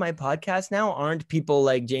 10 of my podcasts now aren't people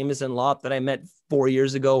like Jameson Lopp that I met 4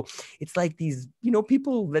 years ago. It's like these, you know,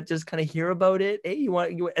 people that just kind of hear about it. Hey,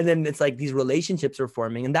 and then it's like these relationships are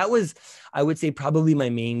forming. And that was, I would say, probably my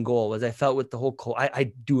main goal was I felt with the whole,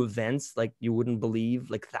 I do events like you wouldn't believe,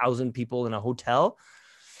 like 1,000 people in a hotel.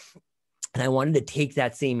 And I wanted to take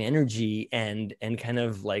that same energy and kind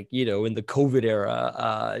of like, you know, in the COVID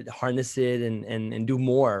era, harness it and do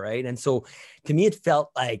more, right? And so to me, it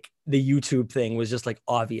felt like the YouTube thing was just like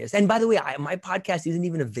obvious. And by the way, my podcast isn't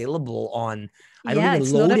even available on, I don't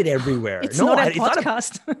even load it everywhere. It's not a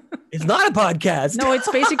podcast. It's not a podcast. No, it's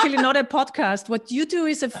basically not a podcast. What you do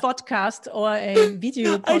is a podcast or a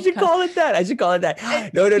video podcast. I should call it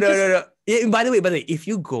that. No. By the way, if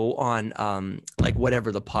you go on like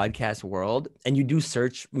whatever the podcast world and you do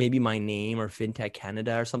search maybe my name or FinTech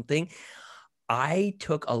Canada or something, I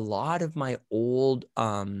took a lot of my old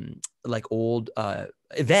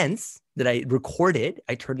events that I recorded.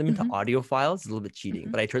 I turned them into audio files. It's a little bit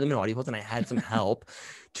cheating, but I turned them into audio files and I had some help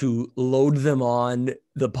to load them on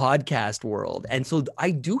the podcast world. And so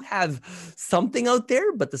I do have something out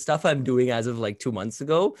there, but the stuff I'm doing as of like 2 months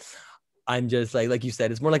ago, I'm just like you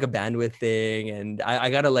said, it's more like a bandwidth thing. And I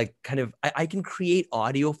gotta like kind of, I can create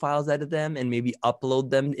audio files out of them and maybe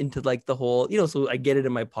upload them into like the whole, you know, so I get it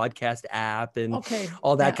in my podcast app and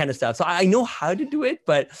all that kind of stuff. So I know how to do it,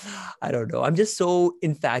 but I don't know. I'm just so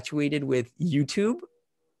infatuated with YouTube.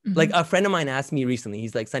 Like a friend of mine asked me recently,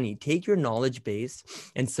 he's like, Sunny, take your knowledge base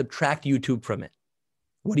and subtract YouTube from it.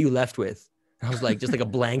 What are you left with? I was like, just like a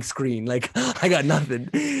blank screen. Like I got nothing.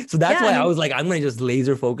 So that's why I was like, I'm going to just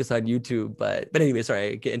laser focus on YouTube. But anyway,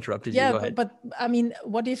 sorry, I interrupted you. Go ahead. But I mean,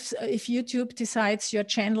 what if YouTube decides your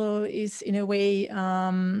channel is in a way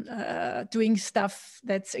doing stuff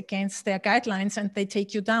that's against their guidelines and they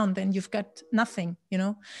take you down, then you've got nothing, you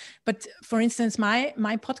know? But for instance, my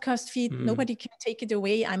podcast feed, nobody can take it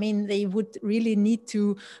away. I mean, they would really need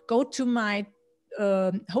to go to my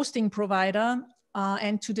hosting provider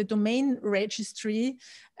and to the domain registry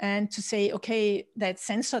and to say, okay, that's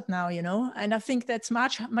censored now, you know? And I think that's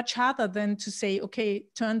much harder than to say, okay,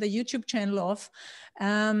 turn the YouTube channel off.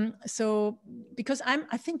 So because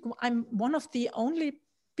I think I'm one of the only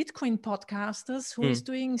Bitcoin podcasters who is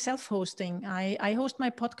doing self-hosting. I host my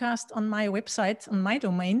podcast on my website, on my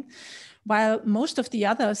domain, while most of the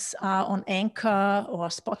others are on Anchor or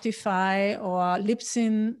Spotify or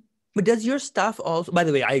Libsyn. But does your stuff also, by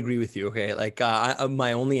the way, I agree with you. Okay. Like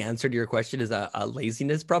my only answer to your question is a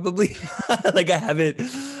laziness probably. Like I haven't,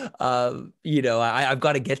 you know, I've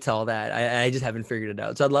got to get to all that. I just haven't figured it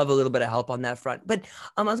out. So I'd love a little bit of help on that front. But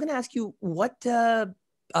I was going to ask you what,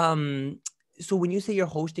 so when you say you're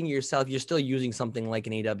hosting yourself, you're still using something like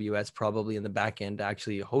an AWS probably in the back end to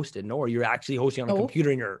actually host it, no? Or you're actually hosting on a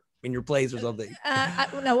computer in your place or something?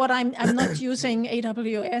 No, what I'm not using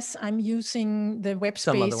AWS. I'm using the web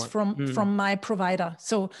space from my provider.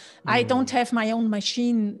 So I don't have my own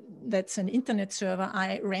machine. That's an internet server.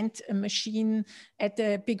 I rent a machine at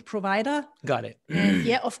a big provider. Got it. And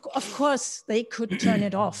yeah, of course they could turn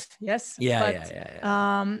it off. Yes. Yeah.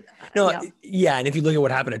 And if you look at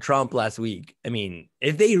what happened to Trump last week, I mean,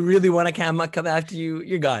 if they really want to come after you,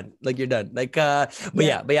 you're gone. Like you're done. Like, but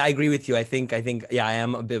I agree with you. I think, I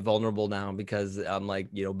am a bit vulnerable now because I'm like,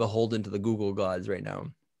 you know, beholden to the Google gods right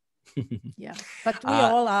now. Yeah, but we Uh,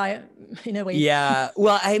 all are in a way. Yeah.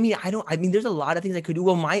 Well, I mean, there's a lot of things I could do.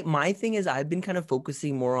 Well, my thing is I've been kind of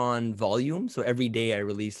focusing more on volume. So every day I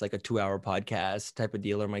release like a 2-hour podcast type of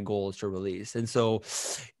deal, or my goal is to release. And so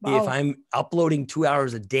if Wow. I'm uploading 2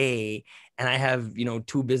 hours a day and I have,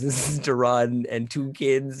 two businesses to run and 2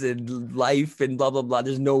 kids and life and blah, blah, blah,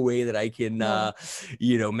 there's no way that I can, No.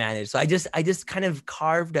 manage. So I just kind of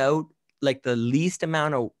carved out like the least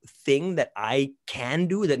amount of thing that I can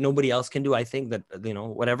do that nobody else can do. I think that,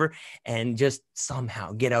 whatever, and just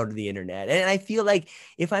somehow get out of the internet. And I feel like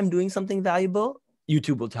if I'm doing something valuable,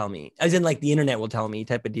 YouTube will tell me, as in like the internet will tell me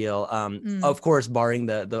type of deal. Of course, barring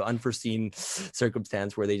the unforeseen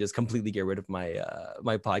circumstance where they just completely get rid of my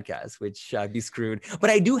podcast, which I'd be screwed.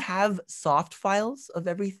 But I do have soft files of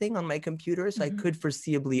everything on my computer, so I could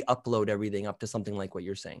foreseeably upload everything up to something like what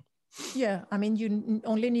you're saying. Yeah, I mean, you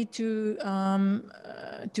only need to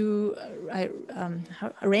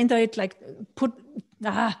render it, like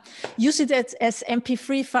use it as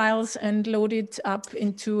MP3 files and load it up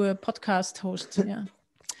into a podcast host. Yeah.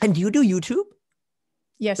 And do you do YouTube?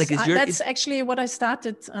 Yes, that's actually what I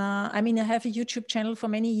started. I mean, I have a YouTube channel for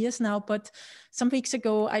many years now, but some weeks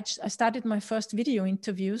ago, I started my first video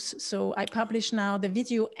interviews. So I publish now the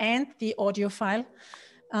video and the audio file.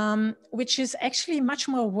 Which is actually much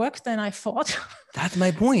more work than I thought. That's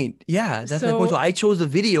my point. Yeah, that's my point. So I chose the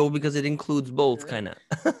video because it includes both, kind of.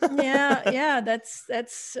 yeah,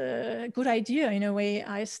 that's a good idea in a way.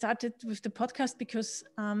 I started with the podcast because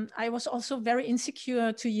I was also very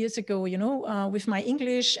insecure 2 years ago, with my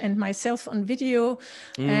English and myself on video,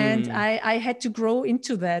 and I had to grow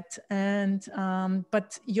into that. And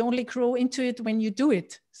but you only grow into it when you do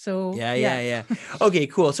it. So yeah. Okay,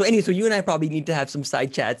 cool. So anyway, so you and I probably need to have some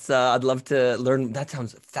side chats. I'd love to learn. That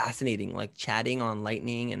sounds fascinating, like chatting on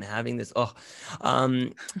Lightning and having this.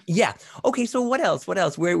 Yeah. Okay, so what else?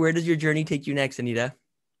 Where does your journey take you next, Anita?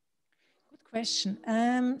 Question.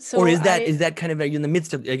 Or is that kind of, are you in the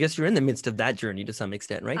midst of, I guess you're in the midst of that journey to some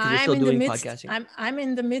extent, right? Because you're still doing podcasting. I'm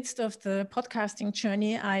in the midst of the podcasting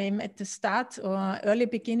journey. I'm at the start or early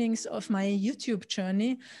beginnings of my YouTube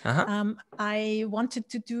journey. I wanted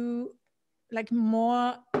to do like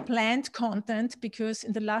more planned content, because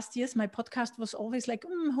in the last years my podcast was always like,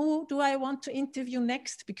 who do I want to interview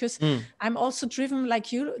next? Because I'm also driven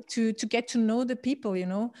like you to get to know the people.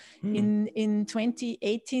 In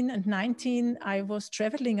 2018 and 19 I was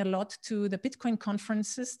traveling a lot to the Bitcoin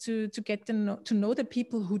conferences to get to know the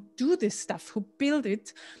people who do this stuff, who build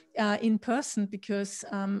it in person, because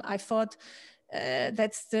I thought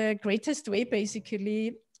that's the greatest way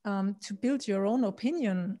basically to build your own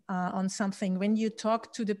opinion on something, when you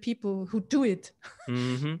talk to the people who do it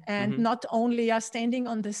and not only are standing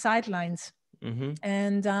on the sidelines.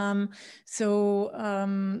 And so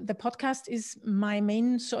the podcast is my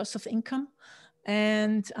main source of income.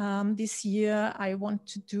 And this year I want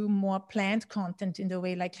to do more planned content, in the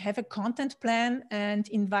way like have a content plan and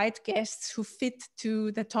invite guests who fit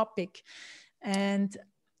to the topic. And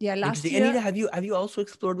yeah, last year. Anita, have you also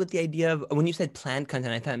explored with the idea of, when you said planned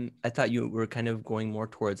content, I thought you were kind of going more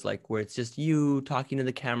towards like where it's just you talking to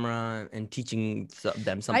the camera and teaching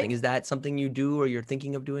them something. Is that something you do or you're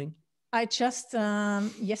thinking of doing? I just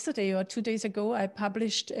yesterday or 2 days ago, I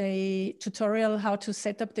published a tutorial how to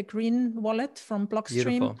set up the green wallet from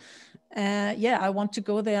Blockstream. I want to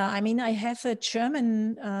go there. I mean, I have a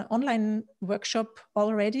German online workshop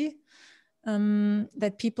already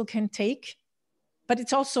that people can take. But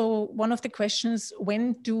it's also one of the questions,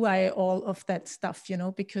 when do I all of that stuff,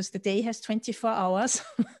 because the day has 24 hours.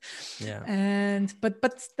 But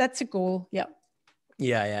that's a goal. Yeah.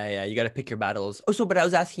 Yeah. You got to pick your battles. Oh, but I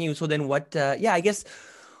was asking you, so then what, I guess,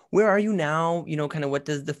 where are you now? Kind of what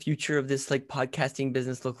does the future of this like podcasting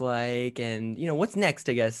business look like? And, what's next,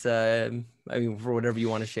 I guess, for whatever you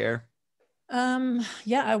want to share.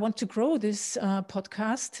 I want to grow this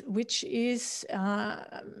podcast, which is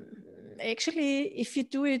actually, if you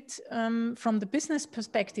do it from the business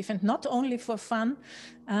perspective and not only for fun,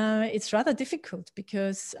 it's rather difficult,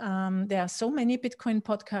 because there are so many Bitcoin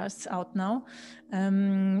podcasts out now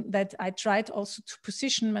that I tried also to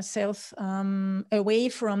position myself away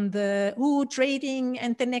from the trading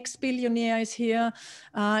and the next billionaire is here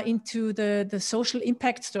into the social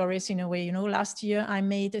impact stories in a way. Last year I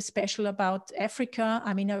made a special about Africa.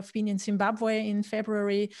 I mean, I've been in Zimbabwe in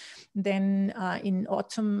February. Then in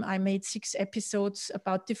autumn, I made 6 episodes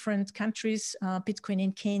about different countries, Bitcoin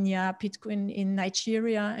in Kenya, Bitcoin in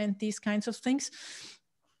Nigeria, and these kinds of things.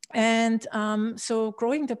 And so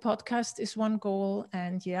growing the podcast is one goal,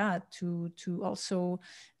 and to also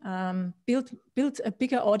build a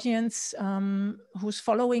bigger audience who's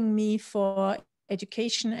following me for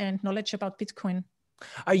education and knowledge about Bitcoin.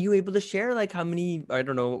 Are you able to share like how many, I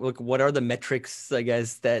don't know, like what are the metrics, I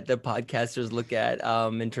guess, that the podcasters look at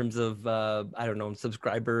in terms of, I don't know,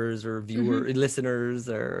 subscribers or listeners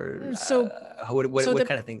or So what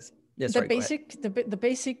kind of things? Yeah, sorry, go ahead. The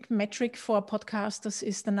basic metric for podcasters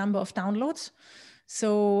is the number of downloads.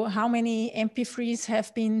 So how many MP3s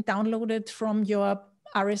have been downloaded from your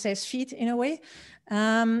RSS feed in a way,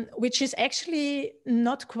 which is actually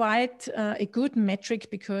not quite a good metric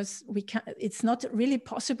because it's not really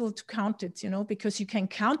possible to count it, because you can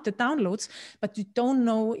count the downloads, but you don't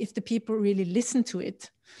know if the people really listen to it.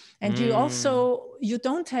 And you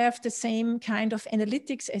don't have the same kind of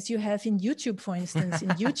analytics as you have in YouTube, for instance. In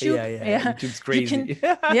YouTube, YouTube's crazy.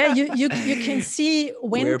 You can see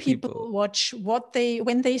when people watch,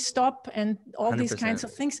 when they stop, and all 100%. These kinds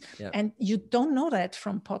of things. Yeah. And you don't know that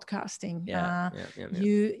from podcasting.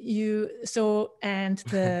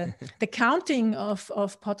 The counting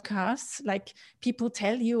of podcasts, like people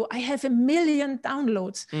tell you, I have 1 million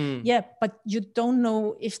downloads. Yeah, but you don't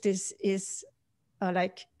know if this is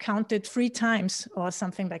like counted 3 times or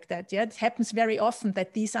something like that. Yeah, it happens very often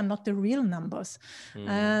that these are not the real numbers.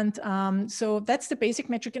 And so that's the basic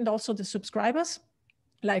metric. And also the subscribers,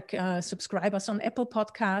 like subscribers on Apple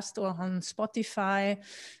Podcast or on Spotify.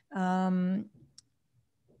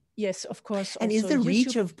 Yes, of course. And is the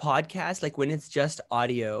reach of podcasts, like when it's just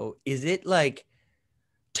audio, is it like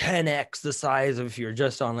 10x the size of if you're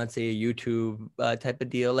just on, let's say, a YouTube type of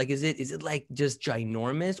deal? Like, is it like just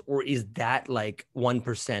ginormous, or is that like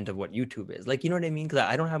 1% of what YouTube is? Like, you know what I mean? Because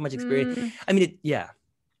I don't have much experience. I mean,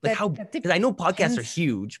 like because I know podcasts are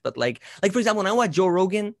huge, but like for example, when I watch Joe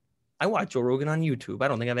Rogan on YouTube. I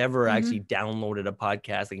don't think I've ever actually downloaded a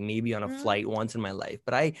podcast, like maybe on a flight once in my life,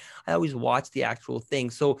 but I always watch the actual thing.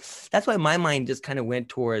 So that's why my mind just kind of went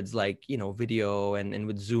towards like, video and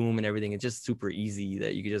with Zoom and everything. It's just super easy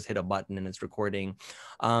that you could just hit a button and it's recording.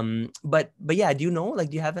 But yeah, do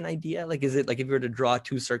you have an idea? Like, is it like if you were to draw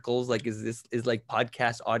 2 circles, like is like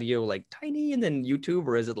podcast audio like tiny and then YouTube,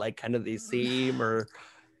 or is it like kind of the same or?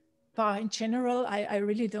 But in general, I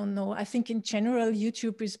really don't know. I think in general,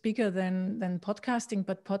 YouTube is bigger than podcasting,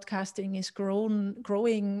 but podcasting is growing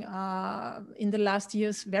in the last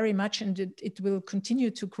years very much, and it will continue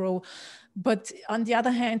to grow. But on the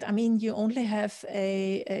other hand, I mean, you only have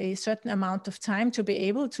a certain amount of time to be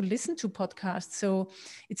able to listen to podcasts. So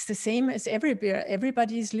it's the same as everywhere.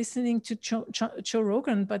 Everybody is listening to Joe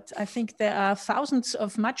Rogan, but I think there are thousands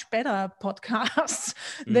of much better podcasts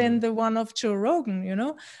than the one of Joe Rogan,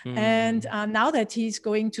 And now that he's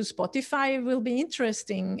going to Spotify, it will be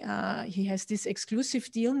interesting. He has this exclusive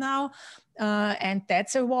deal now, and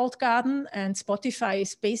that's a walled garden. And Spotify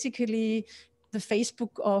is basically the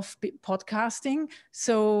Facebook of podcasting.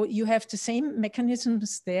 So you have the same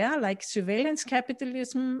mechanisms there, like surveillance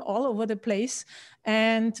capitalism all over the place.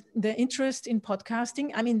 And the interest in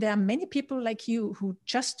podcasting, I mean, there are many people like you who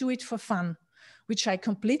just do it for fun, which I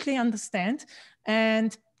completely understand.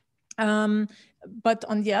 And but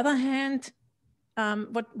on the other hand,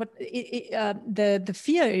 the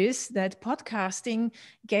fear is that podcasting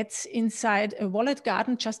gets inside a walled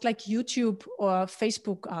garden, just like YouTube or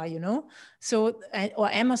Facebook are, so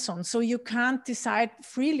or Amazon. So you can't decide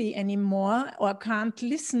freely anymore, or can't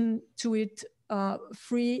listen to it for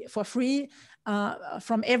free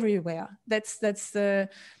from everywhere. That's the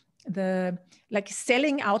like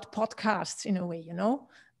selling out podcasts in a way,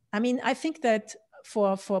 I mean, I think that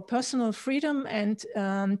for personal freedom and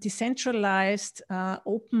decentralized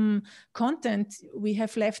open content, we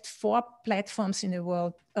have left 4 platforms in the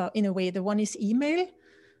world in a way. The one is email.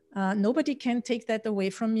 Nobody can take that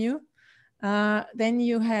away from you. Then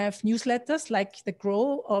you have newsletters, like the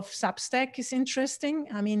growth of Substack is interesting.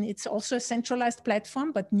 I mean, it's also a centralized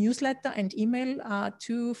platform, but newsletter and email are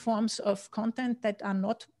 2 forms of content that are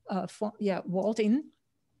not walled in.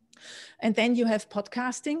 And then you have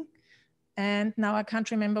podcasting. And now I can't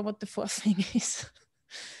remember what the 4th thing is.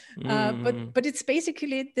 But it's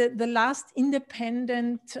basically the last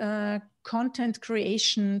independent content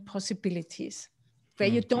creation possibilities, where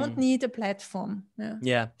you don't need a platform.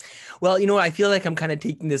 Yeah. Well, I feel like I'm kind of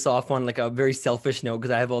taking this off on like a very selfish note because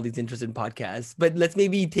I have all these interests in podcasts, but let's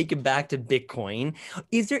maybe take it back to Bitcoin.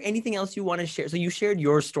 Is there anything else you want to share? So you shared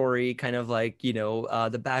your story, kind of like,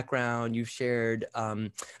 the background, you've shared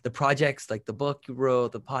the projects, like the book you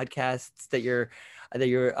wrote, the podcasts that you're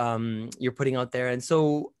putting out there. And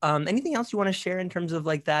so anything else you want to share in terms of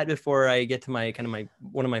like that before I get to my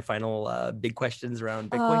one of my final big questions around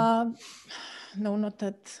Bitcoin? No, not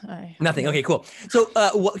that. Nothing. Okay, cool. So,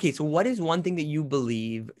 so what is one thing that you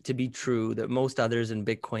believe to be true that most others in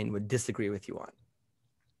Bitcoin would disagree with you on?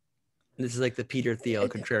 This is like the Peter Thiel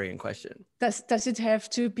contrarian question. Does it have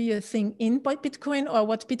to be a thing in Bitcoin, or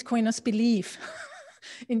what Bitcoiners believe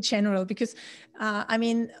in general? Because I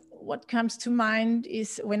mean, what comes to mind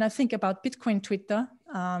is when I think about Bitcoin Twitter.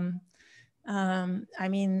 I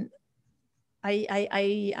mean,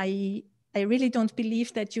 I really don't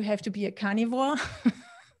believe that you have to be a carnivore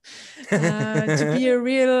to be a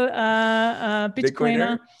real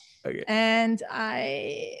Bitcoiner. Okay. And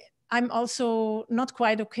I'm also not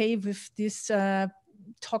quite okay with this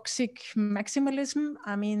toxic maximalism.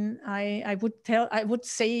 I mean, I would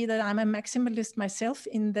say that I'm a maximalist myself,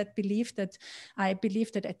 in that belief that I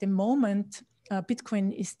believe that at the moment,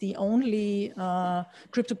 Bitcoin is the only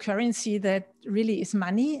cryptocurrency that really is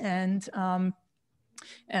money. And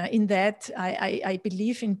in that, I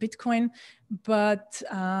believe in Bitcoin, but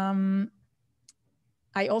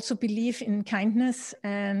I also believe in kindness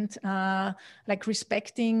and like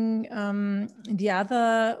respecting the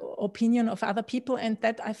other opinion of other people. And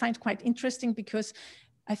that I find quite interesting, because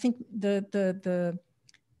I think the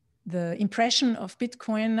impression of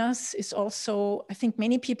Bitcoiners is also, I think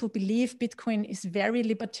many people believe Bitcoin is very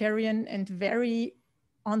libertarian and very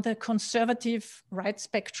on the conservative right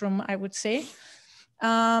spectrum, I would say.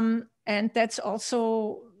 And that's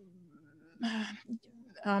also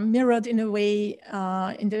mirrored in a way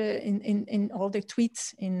in all the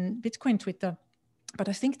tweets in Bitcoin Twitter. But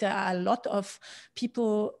I think there are a lot of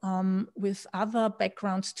people with other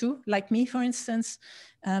backgrounds too, like me, for instance,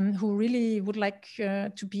 who really would like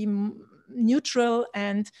to be neutral.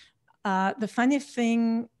 And the funny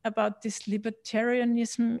thing about this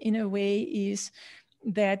libertarianism in a way is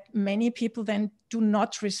that many people then do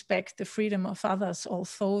not respect the freedom of others,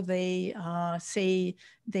 although they say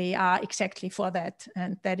they are exactly for that.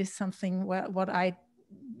 And that is something what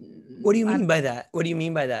do you mean by that? What do you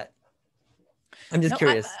mean by that? I'm just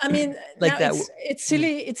curious. I mean, like that. It's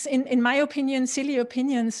silly. It's in my opinion, silly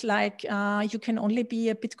opinions like you can only be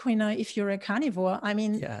a Bitcoiner if you're a carnivore. I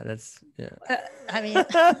mean, yeah, that's I mean,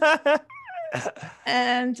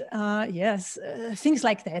 and yes, things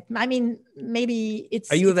like that. I mean, maybe it's.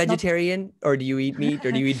 Are you a vegetarian, or do you eat meat,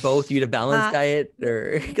 or do you eat both? Do you eat a balanced diet,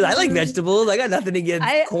 or because I like vegetables. I got nothing against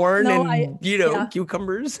corn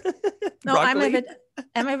cucumbers. No,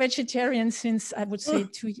 I'm a vegetarian since I would say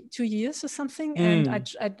 2 years or something, and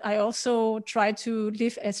I also try to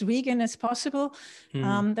live as vegan as possible.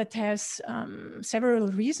 That has several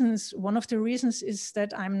reasons. One of the reasons is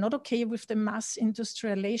that I'm not okay with the mass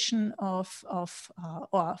industrialization of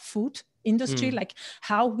our food industry, like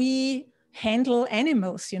how we handle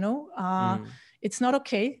animals. It's not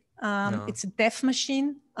okay. No. It's a death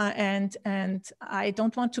machine, and I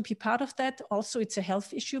don't want to be part of that. Also, it's a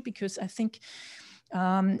health issue, because I think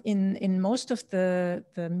in most of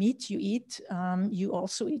the meat you eat, you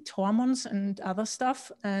also eat hormones and other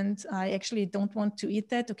stuff. And I actually don't want to eat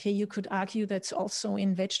that. Okay, you could argue that's also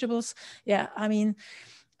in vegetables. Yeah, I mean,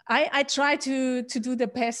 I try to do the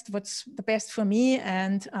best, what's the best for me.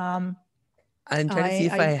 And I'm trying to see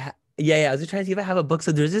if I was trying to see if I have a book.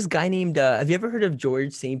 So there's this guy named, have you ever heard of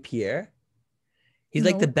George St. Pierre? He's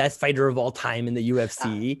like the best fighter of all time in the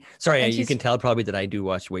UFC. Sorry, you can tell probably that I do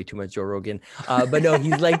watch way too much Joe Rogan. But no,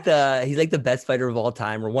 he's like the best fighter of all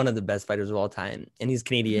time, or one of the best fighters of all time. And he's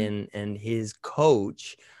Canadian, and his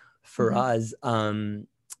coach for us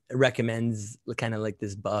recommends kind of like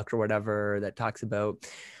this book or whatever that talks about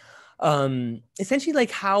essentially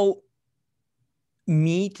like how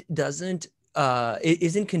meat it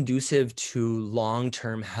isn't conducive to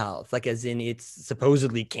long-term health, like as in it's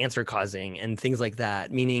supposedly cancer causing and things like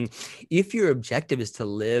that. Meaning if your objective is to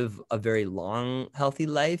live a very long, healthy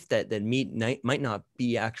life, that meat might not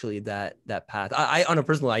be actually that path. I on a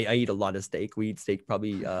personal, I eat a lot of steak. We eat steak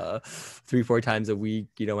probably 3-4 times a week.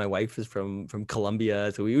 My wife is from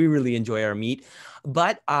Colombia, so we really enjoy our meat.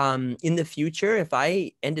 But in the future, if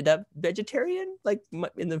I ended up vegetarian, like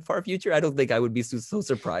in the far future, I don't think I would be so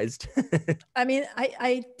surprised. I mean,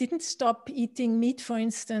 I didn't stop eating meat, for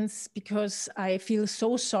instance, because I feel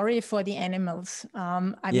so sorry for the animals. I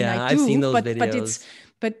mean, I do, I've seen those videos.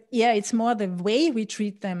 But it's more the way we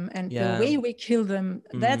treat them and the way we kill them.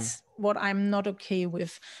 That's what I'm not okay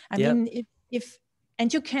with. I mean,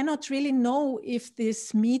 and you cannot really know if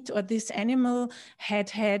this meat or this animal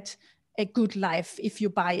had a good life if you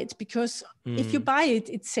buy it, because if you buy it,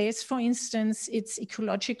 it says, for instance, it's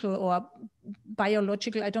ecological or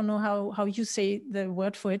biological. I don't know how you say the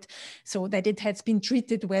word for it, so that it has been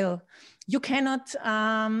treated well. You cannot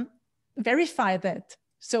verify that.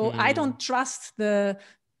 So I don't trust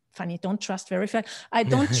don't trust verify. I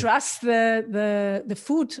don't trust the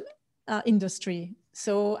food industry.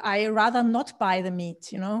 So I rather not buy the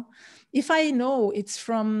meat, If I know it's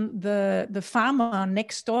from the farmer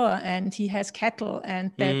next door and he has cattle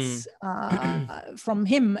and that's from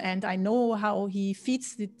him and I know how he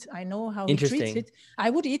feeds it, I know how he treats it, I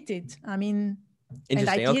would eat it. I mean, and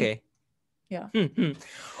I Interesting. did. Okay. Yeah.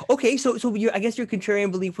 Okay, so I guess your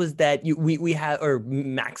contrarian belief was that we have, or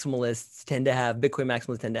maximalists tend to have, Bitcoin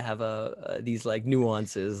maximalists tend to have these like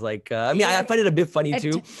nuances. Like I mean, I find it a bit funny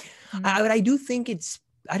too. But I do think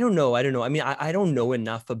I don't know. I mean, I don't know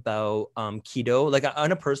enough about keto. Like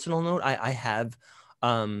on a personal note, I have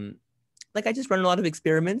like I just run a lot of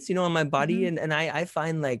experiments, on my body, and I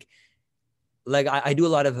find like I do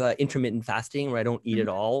a lot of intermittent fasting where I don't eat at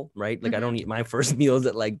all, right? Like I don't eat my first meals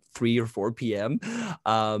at like 3 or 4 p.m.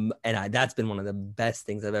 And that's been one of the best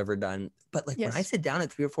things I've ever done. But like when I sit down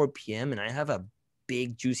at 3 or 4 p.m. and I have a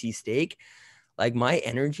big juicy steak, like my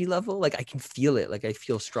energy level, like I can feel it. Like I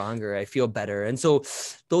feel stronger, I feel better. And so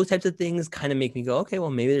those types of things kind of make me go, okay, well,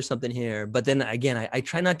 maybe there's something here. But then again, I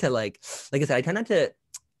try not to like I said, I try not to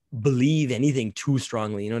believe anything too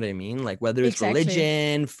strongly, you know what I mean? Like whether it's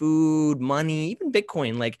religion, food, money, even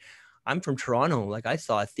Bitcoin. Like I'm from Toronto, like I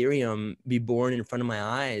saw Ethereum be born in front of my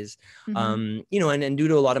eyes. And due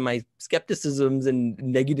to a lot of my skepticisms and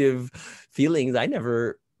negative feelings, I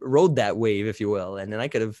never rode that wave, if you will. And then I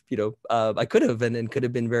could have, I could have, and could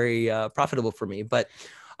have been very profitable for me. But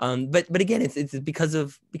again, it's because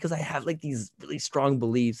I have like these really strong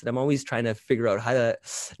beliefs, and I'm always trying to figure out how to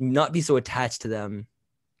not be so attached to them.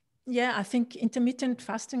 Yeah, I think intermittent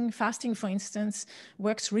fasting, for instance,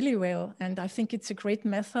 works really well. And I think it's a great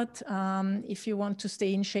method if you want to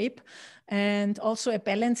stay in shape. And also a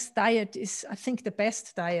balanced diet is, I think, the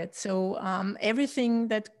best diet. So everything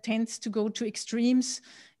that tends to go to extremes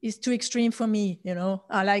is too extreme for me,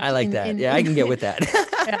 I like that. Yeah, I can get with that.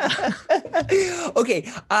 Okay.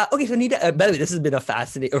 So Anita, by the way, this has been a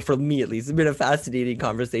fascinating, or for me at least, it's been a fascinating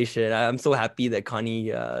conversation. I'm so happy that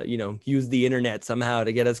Connie, used the internet somehow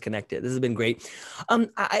to get us connected. This has been great.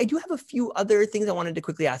 I do have a few other things I wanted to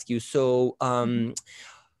quickly ask you. So,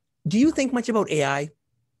 do you think much about AI?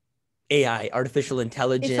 AI, artificial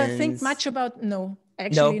intelligence? If I think much about, no,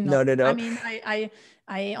 actually not. No. I mean, I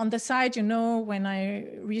on the side, when I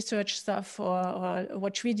research stuff or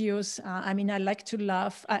watch videos, I mean, I like to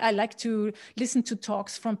laugh. I like to listen to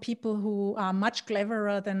talks from people who are much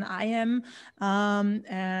cleverer than I am.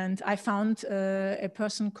 And I found a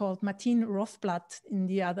person called Martine Rothblatt in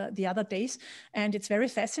the other days, and it's very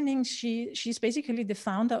fascinating. She's basically the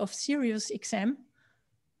founder of SiriusXM.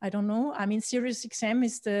 I don't know. I mean, SiriusXM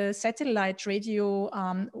is the satellite radio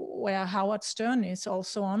where Howard Stern is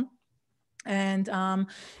also on. And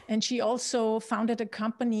she also founded a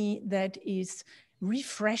company that is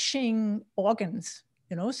refreshing organs.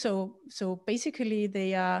 So basically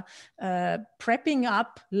they are prepping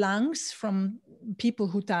up lungs from people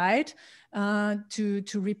who died to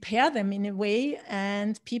repair them in a way,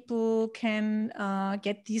 and people can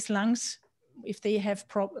get these lungs if they have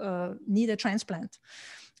need a transplant.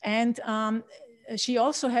 And she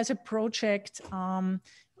also has a project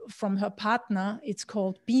from her partner. It's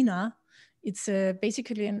called Bina. It's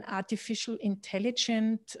basically an artificial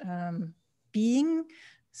intelligent being.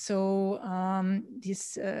 So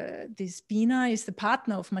this Bina is the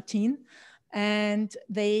partner of Martine, and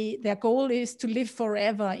their goal is to live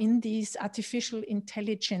forever in these artificial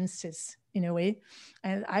intelligences in a way.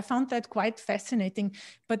 And I found that quite fascinating,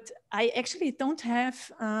 but I actually don't have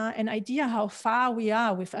an idea how far we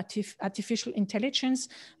are with artificial intelligence.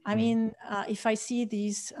 I mean, if I see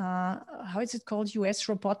these, how is it called, US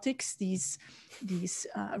robotics, these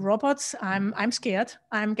robots, I'm scared.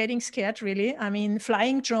 I'm getting scared, really. I mean,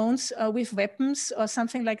 flying drones with weapons or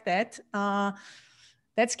something like that,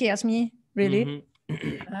 that scares me, really.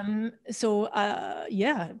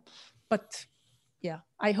 Yeah, but yeah,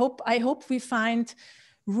 I hope we find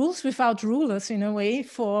rules without rulers in a way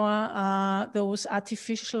for those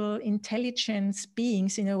artificial intelligence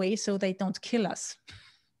beings in a way, so they don't kill us.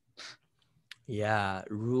 Yeah,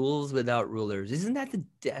 rules without rulers. Isn't that the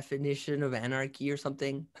definition of anarchy or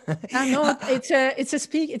something? No,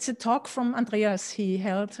 it's a talk from Andreas he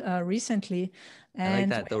held recently. And I like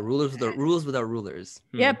that. The rules without rulers.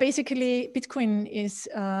 Yeah, basically, Bitcoin is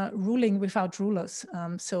ruling without rulers.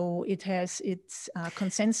 So it has its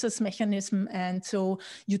consensus mechanism, and so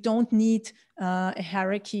you don't need a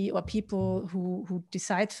hierarchy or people who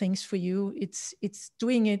decide things for you. It's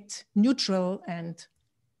doing it neutral and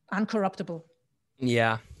uncorruptible.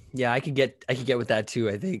 Yeah, I could get with that too,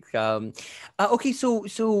 I think. Okay,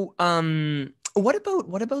 so What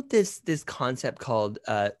about this concept called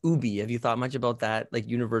UBI? Have you thought much about that, like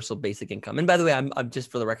universal basic income? And by the way, I'm just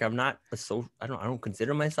for the record, I'm not I don't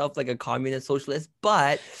consider myself like a communist socialist,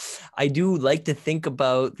 but I do like to think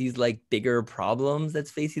about these like bigger problems that's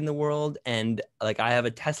facing the world. And like I have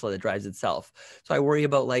a Tesla that drives itself, so I worry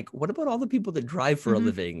about like what about all the people that drive for a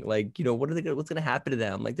living? Like what's gonna happen to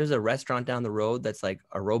them? Like there's a restaurant down the road that's like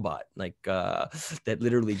a robot, like that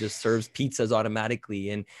literally just serves pizzas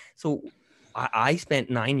automatically, and so I spent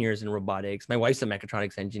 9 years in robotics. My wife's a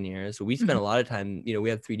mechatronics engineer. So we spent a lot of time, we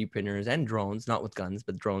have 3D printers and drones, not with guns,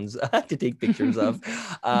 but drones to take pictures of.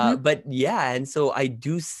 But yeah, and so I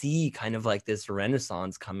do see kind of like this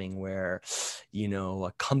renaissance coming where,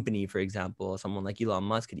 a company, for example, someone like Elon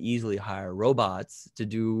Musk could easily hire robots to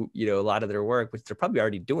do, a lot of their work, which they're probably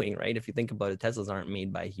already doing, right? If you think about it, Teslas aren't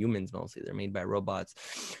made by humans mostly, they're made by robots.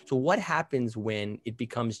 So what happens when it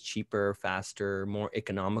becomes cheaper, faster, more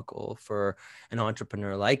economical for an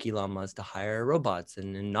entrepreneur like Elon Musk to hire robots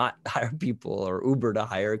and not hire people, or Uber to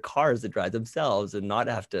hire cars that drive themselves and not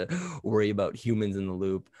have to worry about humans in the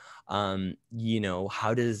loop?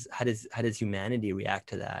 How does humanity react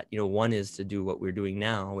to that? One is to do what we're doing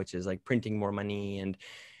now, which is like printing more money and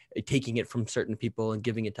taking it from certain people and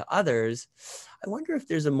giving it to others. I wonder if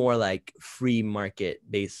there's a more like free market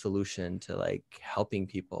based solution to like helping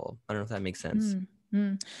people. I don't know if that makes sense.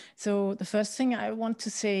 So the first thing I want to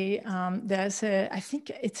say, I think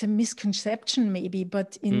it's a misconception maybe,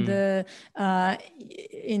 but in the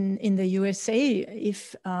USA,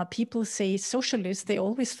 if people say socialist, they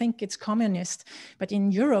always think it's communist. But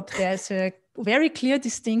in Europe, there's a very clear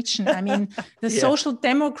distinction. I mean, the Social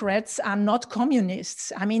Democrats are not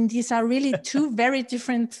communists. I mean, these are really two very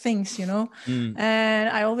different things, And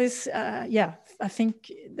I always, I think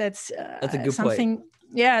that's a good something. Point.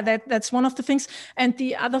 Yeah, that's one of the things. And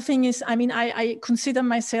the other thing is, I mean, I consider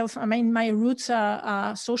myself, my roots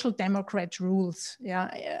are social democrat roots.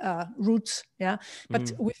 But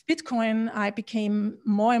with Bitcoin, I became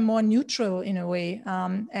more and more neutral in a way.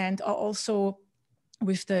 And also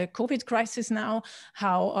with the COVID crisis now,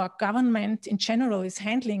 how our government in general is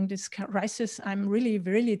handling this crisis, I'm really,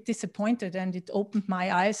 really disappointed. And it opened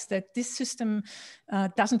my eyes that this system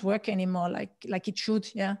doesn't work anymore like it should.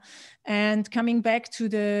 Yeah. And coming back to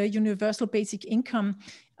the universal basic income,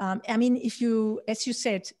 I mean, as you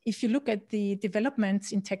said, if you look at the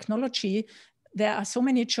developments in technology, there are so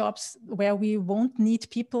many jobs where we won't need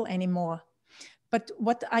people anymore. But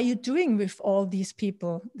what are you doing with all these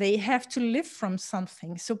people? They have to live from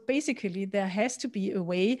something. So basically, there has to be a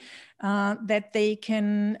way that they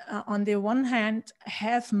can, on the one hand,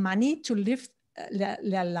 have money to live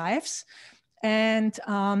their lives, and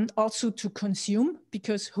also to consume,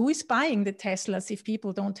 because who is buying the Teslas if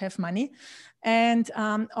people don't have money? And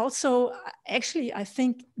also, actually, I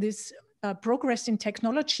think this progress in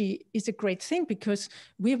technology is a great thing, because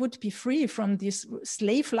we would be free from this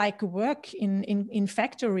slave-like work in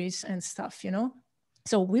factories and stuff,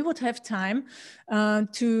 So we would have time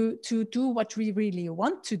to do what we really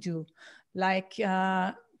want to do, like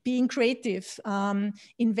being creative,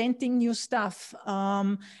 inventing new stuff,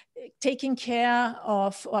 taking care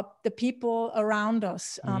of the people around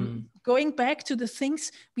us, going back to the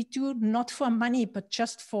things we do not for money, but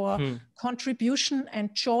just for contribution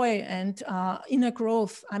and joy and inner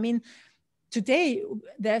growth. I mean, today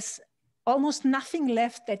there's almost nothing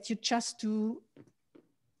left that you just do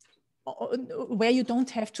where you don't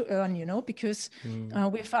have to earn, because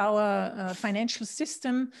with our financial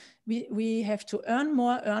system, we have to earn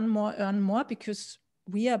more, because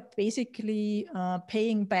we are basically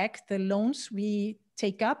paying back the loans we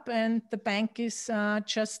take up, and the bank is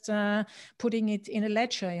just putting it in a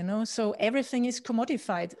ledger, so everything is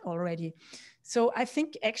commodified already. So I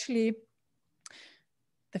think actually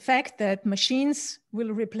the fact that machines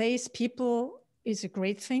will replace people is a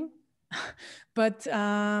great thing. But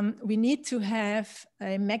we need to have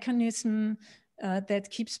a mechanism that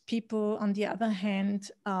keeps people, on the other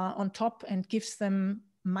hand, on top, and gives them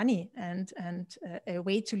money and a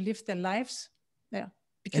way to live their lives. Yeah.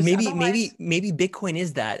 Because maybe Bitcoin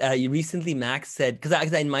is that. Recently, Max said,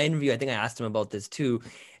 because in my interview, I think I asked him about this too,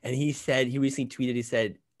 and he recently tweeted, he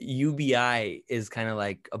said, UBI is kind of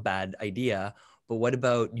like a bad idea. But what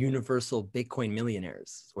about universal Bitcoin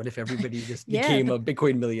millionaires? What if everybody just became a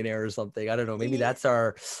Bitcoin millionaire or something? I don't know. Maybe that's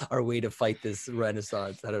our way to fight this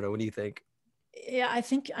renaissance. I don't know. What do you think? Yeah,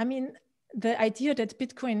 I mean, the idea that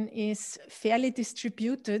Bitcoin is fairly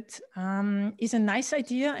distributed is a nice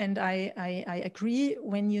idea. And I agree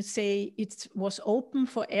when you say it was open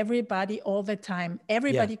for everybody all the time.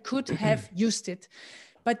 Everybody could have used it.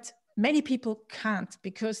 But many people can't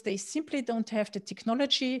because they simply don't have the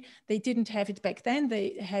technology. They didn't have it back then.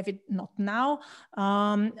 They have it not now.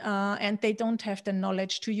 And they don't have the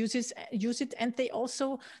knowledge to use it. And they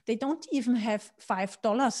don't even have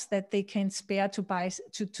 $5 that they can spare to buy,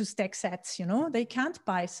 to stack sats, you know, they can't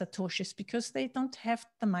buy Satoshis because they don't have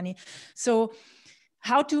the money. So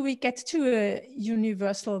how do we get to a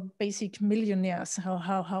universal basic millionaires?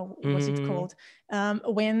 How was it called?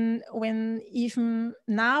 When even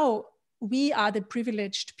now we are the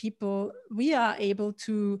privileged people, we are able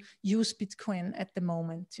to use Bitcoin at the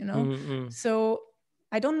moment, you know? So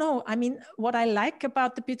I don't know. I mean, what I like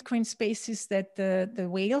about the Bitcoin space is that the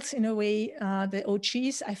whales, in a way, the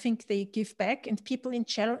OGs, I think they give back, and people in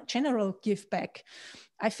general give back.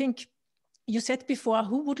 I think you said before,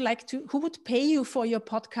 who would pay you for your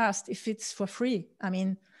podcast if it's for free? I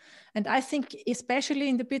mean, and I think especially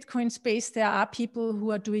in the Bitcoin space, there are people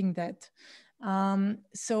who are doing that.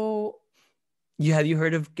 So, have you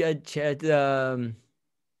heard of the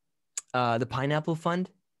Pineapple Fund?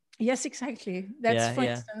 Yes, exactly. That's for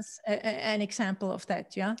instance an example of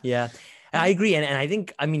that. Yeah, I agree, and I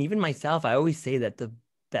think, I mean, even myself, I always say that the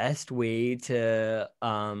best way to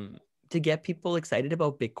get people excited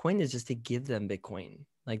about Bitcoin is just to give them Bitcoin.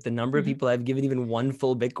 Like the number of people I've given even one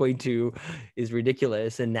full Bitcoin to is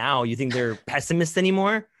ridiculous. And now you think they're pessimists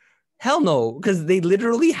anymore? Hell no, because they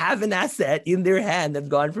literally have an asset in their hand that's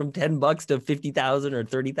gone from $10 to 50,000 or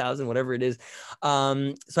 30,000, whatever it is.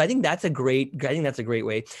 So I think that's a great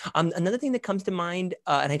way. Another thing that comes to mind,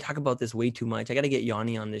 and I talk about this way too much, I got to get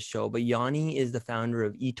Yanni on this show, but Yanni is the founder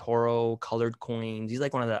of eToro, Colored Coins. He's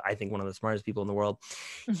like one of the smartest people in the world.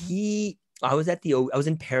 I was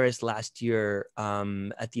in Paris last year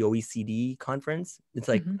at the OECD conference. It's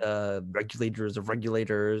like the regulators of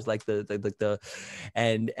regulators, like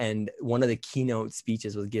and one of the keynote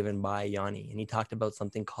speeches was given by Yanni, and he talked about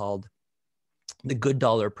something called the Good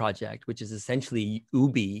Dollar Project, which is essentially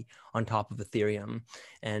Ubi on top of Ethereum,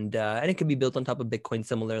 and it can be built on top of Bitcoin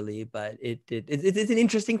similarly. But it's an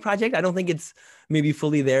interesting project. I don't think it's maybe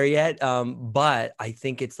fully there yet, but I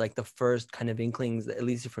think it's like the first kind of inklings, at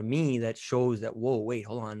least for me, that shows that, whoa, wait,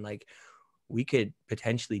 hold on, like we could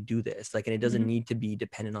potentially do this, like, and it doesn't need to be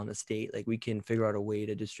dependent on the state. Like we can figure out a way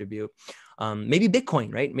to distribute maybe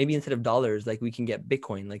Bitcoin, right? Maybe instead of dollars, like we can get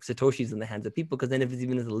Bitcoin, like Satoshis in the hands of people, because then if it's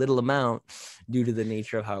even a little amount, due to the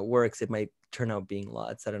nature of how it works, it might turn out being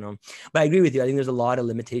lots. I don't know, but I agree with you. I think there's a lot of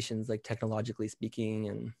limitations, like technologically speaking,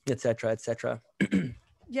 and et cetera, et cetera.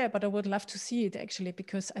 Yeah, but I would love to see it actually,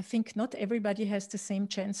 because I think not everybody has the same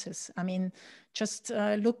chances. I mean, just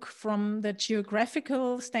look from the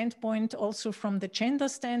geographical standpoint, also from the gender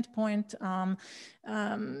standpoint.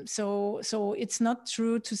 So it's not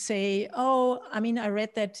true to say, oh, I mean, I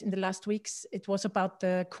read that in the last weeks, it was about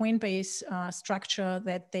the Coinbase structure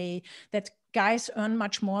that guys earn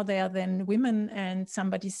much more there than women. And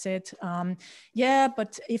somebody said, yeah,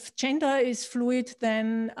 but if gender is fluid,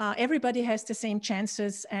 then everybody has the same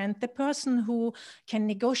chances. And the person who can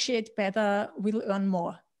negotiate better will earn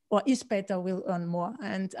more, or is better will earn more.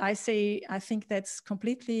 And I think that's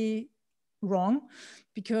completely wrong,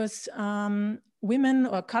 because women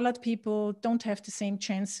or colored people don't have the same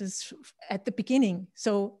chances at the beginning.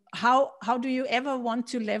 So how do you ever want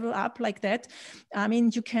to level up like that? I mean,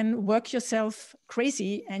 you can work yourself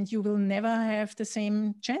crazy and you will never have the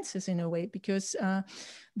same chances in a way, because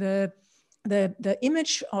the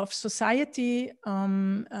image of society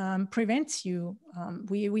prevents you.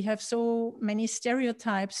 We have so many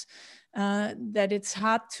stereotypes that it's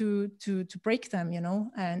hard to break them, you know,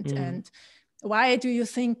 and why do you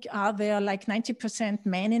think are there like 90%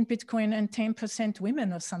 men in Bitcoin and 10%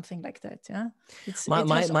 women or something like that? Yeah,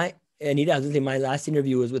 Anita, I was gonna say, my last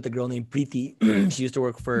interview was with a girl named Preeti. She used to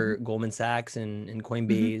work for Goldman Sachs and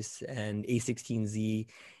Coinbase and A16Z,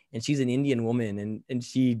 and she's an Indian woman, and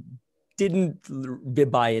she didn't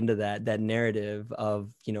buy into that narrative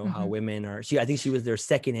of, you know, how women are. I think she was their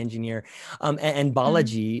second engineer, and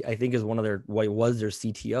Balaji, I think, is was their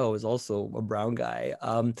CTO, is also a brown guy,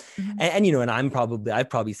 and you know, and I've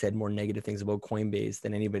probably said more negative things about Coinbase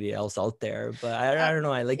than anybody else out there, but I don't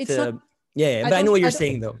know, I like to but I know what you're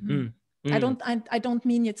saying though. I don't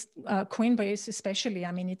mean it's Coinbase especially.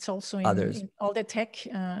 I mean, it's also in all the tech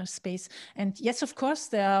space. And yes, of course,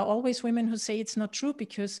 there are always women who say it's not true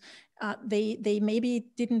because they maybe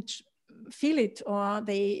didn't feel it, or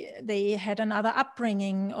they had another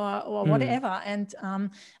upbringing or whatever. And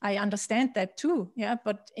I understand that too. Yeah,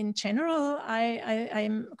 but in general,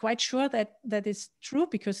 I'm quite sure that is true,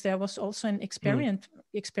 because there was also an experiment,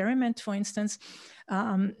 for instance,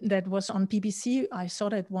 that was on BBC. I saw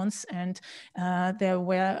that once, and there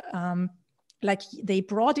were like they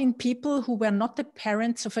brought in people who were not the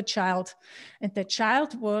parents of a child, and the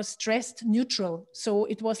child was dressed neutral. So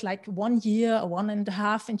it was like 1 year or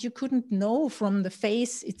 1.5, and you couldn't know from the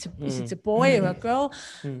face, is it a boy or a girl?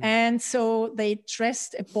 And so they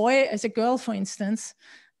dressed a boy as a girl, for instance.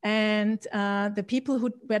 And the people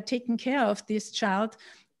who were taking care of this child,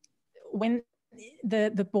 when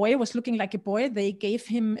the boy was looking like a boy, they gave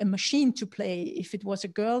him a machine to play. If it was a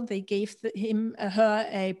girl, they gave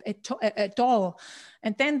her a doll.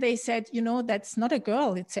 And then they said, that's not a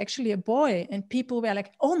girl, it's actually a boy. And people were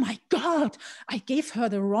like, oh my God, I gave her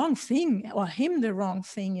the wrong thing, or him the wrong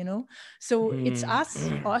thing, So it's us,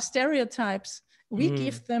 our stereotypes. We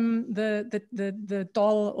give them the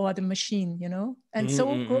doll or the machine, And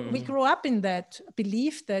so we grow up in that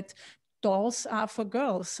belief that dolls are for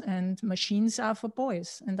girls and machines are for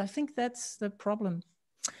boys. And I think that's the problem.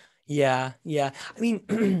 Yeah. I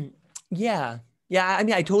mean, yeah. I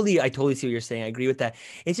mean, I totally see what you're saying. I agree with that.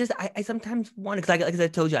 It's just, I sometimes want to, like I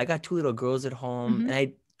told you, I got 2 little girls at home, and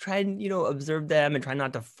I try and, observe them and try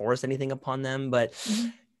not to force anything upon them, but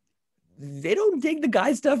they don't dig the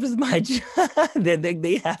guy stuff as much.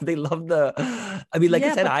 they love the, I mean, like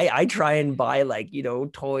I said, I try and buy like,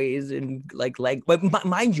 toys and but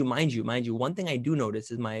mind you, one thing I do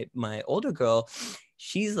notice is my older girl,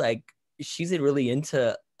 she's really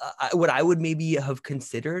into what I would maybe have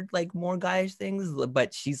considered like more guyish things,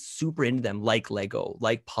 but she's super into them, like Lego,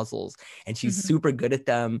 like puzzles, and she's super good at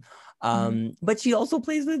them. But she also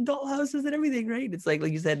plays with doll houses and everything, right? It's like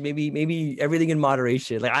you said, maybe everything in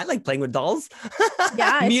moderation. Like I like playing with dolls.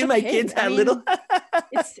 Yeah, me it's and my kids had little.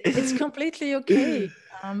 it's completely okay.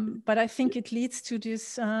 But I think it leads to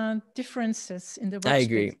these differences in the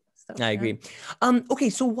workspace. I agree. Okay,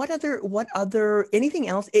 so what other, anything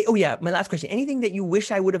else? Oh yeah, my last question. Anything that you wish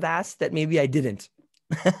I would have asked that maybe I didn't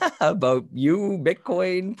about you,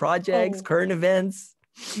 Bitcoin projects, current events?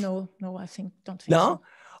 No, I don't think no? so.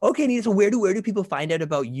 Okay, Anita. So where do people find out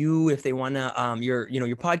about you if they want to your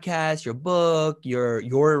podcast, your book,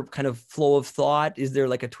 your kind of flow of thought? Is there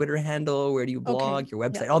like a Twitter handle? Where do you blog? Your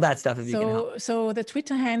website, all that stuff? If you can help. So the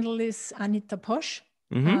Twitter handle is Anita Posch.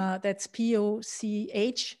 That's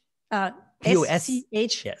Poch.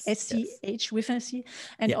 SCH with an C.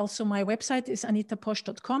 And also my website is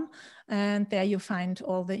anitaposch.com. And there you find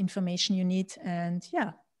all the information you need. And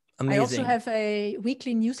amazing. I also have a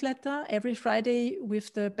weekly newsletter every Friday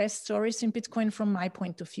with the best stories in Bitcoin from my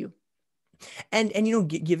point of view. And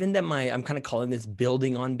given that I'm kind of calling this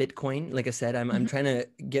building on Bitcoin, like I said, I'm trying to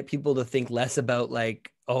get people to think less about like,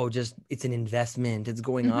 oh, just it's an investment, it's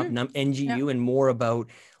going up, and I'm NGU, and more about,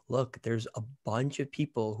 look, there's a bunch of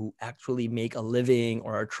people who actually make a living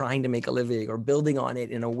or are trying to make a living or building on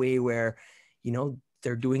it in a way where,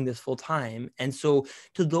 they're doing this full time. And so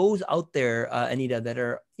to those out there, Anita, that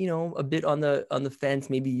are, a bit on the fence,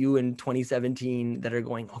 maybe you in 2017 that are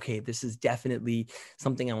going, okay, this is definitely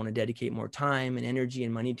something I want to dedicate more time and energy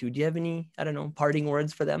and money to. Do you have any, I don't know, parting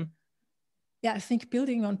words for them? Yeah, I think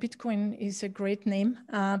building on Bitcoin is a great name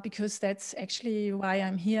because that's actually why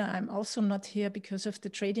I'm here. I'm also not here because of the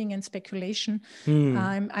trading and speculation.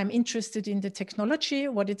 I'm interested in the technology,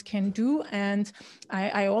 what it can do. And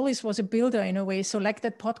I always was a builder in a way. So like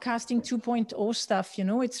that podcasting 2.0 stuff,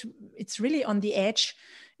 it's really on the edge.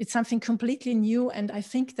 It's something completely new. And I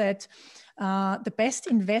think that the best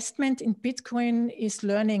investment in Bitcoin is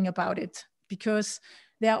learning about it, because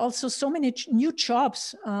there are also so many new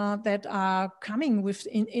jobs that are coming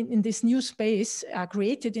in this new space, are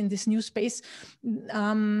created in this new space.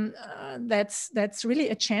 That's really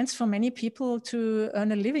a chance for many people to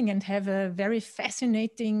earn a living and have a very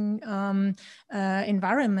fascinating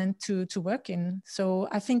environment to work in. So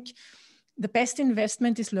I think the best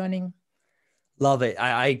investment is learning. Love it.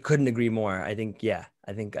 I couldn't agree more. I think, I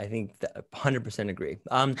think that 100% agree.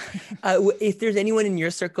 If there's anyone in your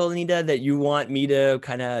circle, Anita, that you want me to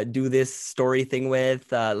kind of do this story thing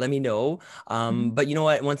with, let me know. But you know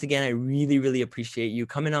what? Once again, I really, really appreciate you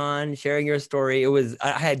coming on, sharing your story.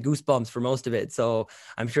 I had goosebumps for most of it. So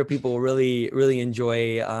I'm sure people will really, really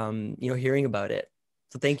enjoy, hearing about it.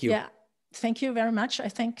 So thank you. Yeah. Thank you very much. I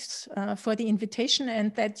thanks for the invitation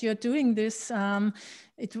and that you're doing this.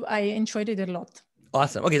 I enjoyed it a lot.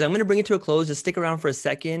 Awesome. Okay, so I'm going to bring it to a close. Just stick around for a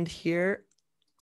second here.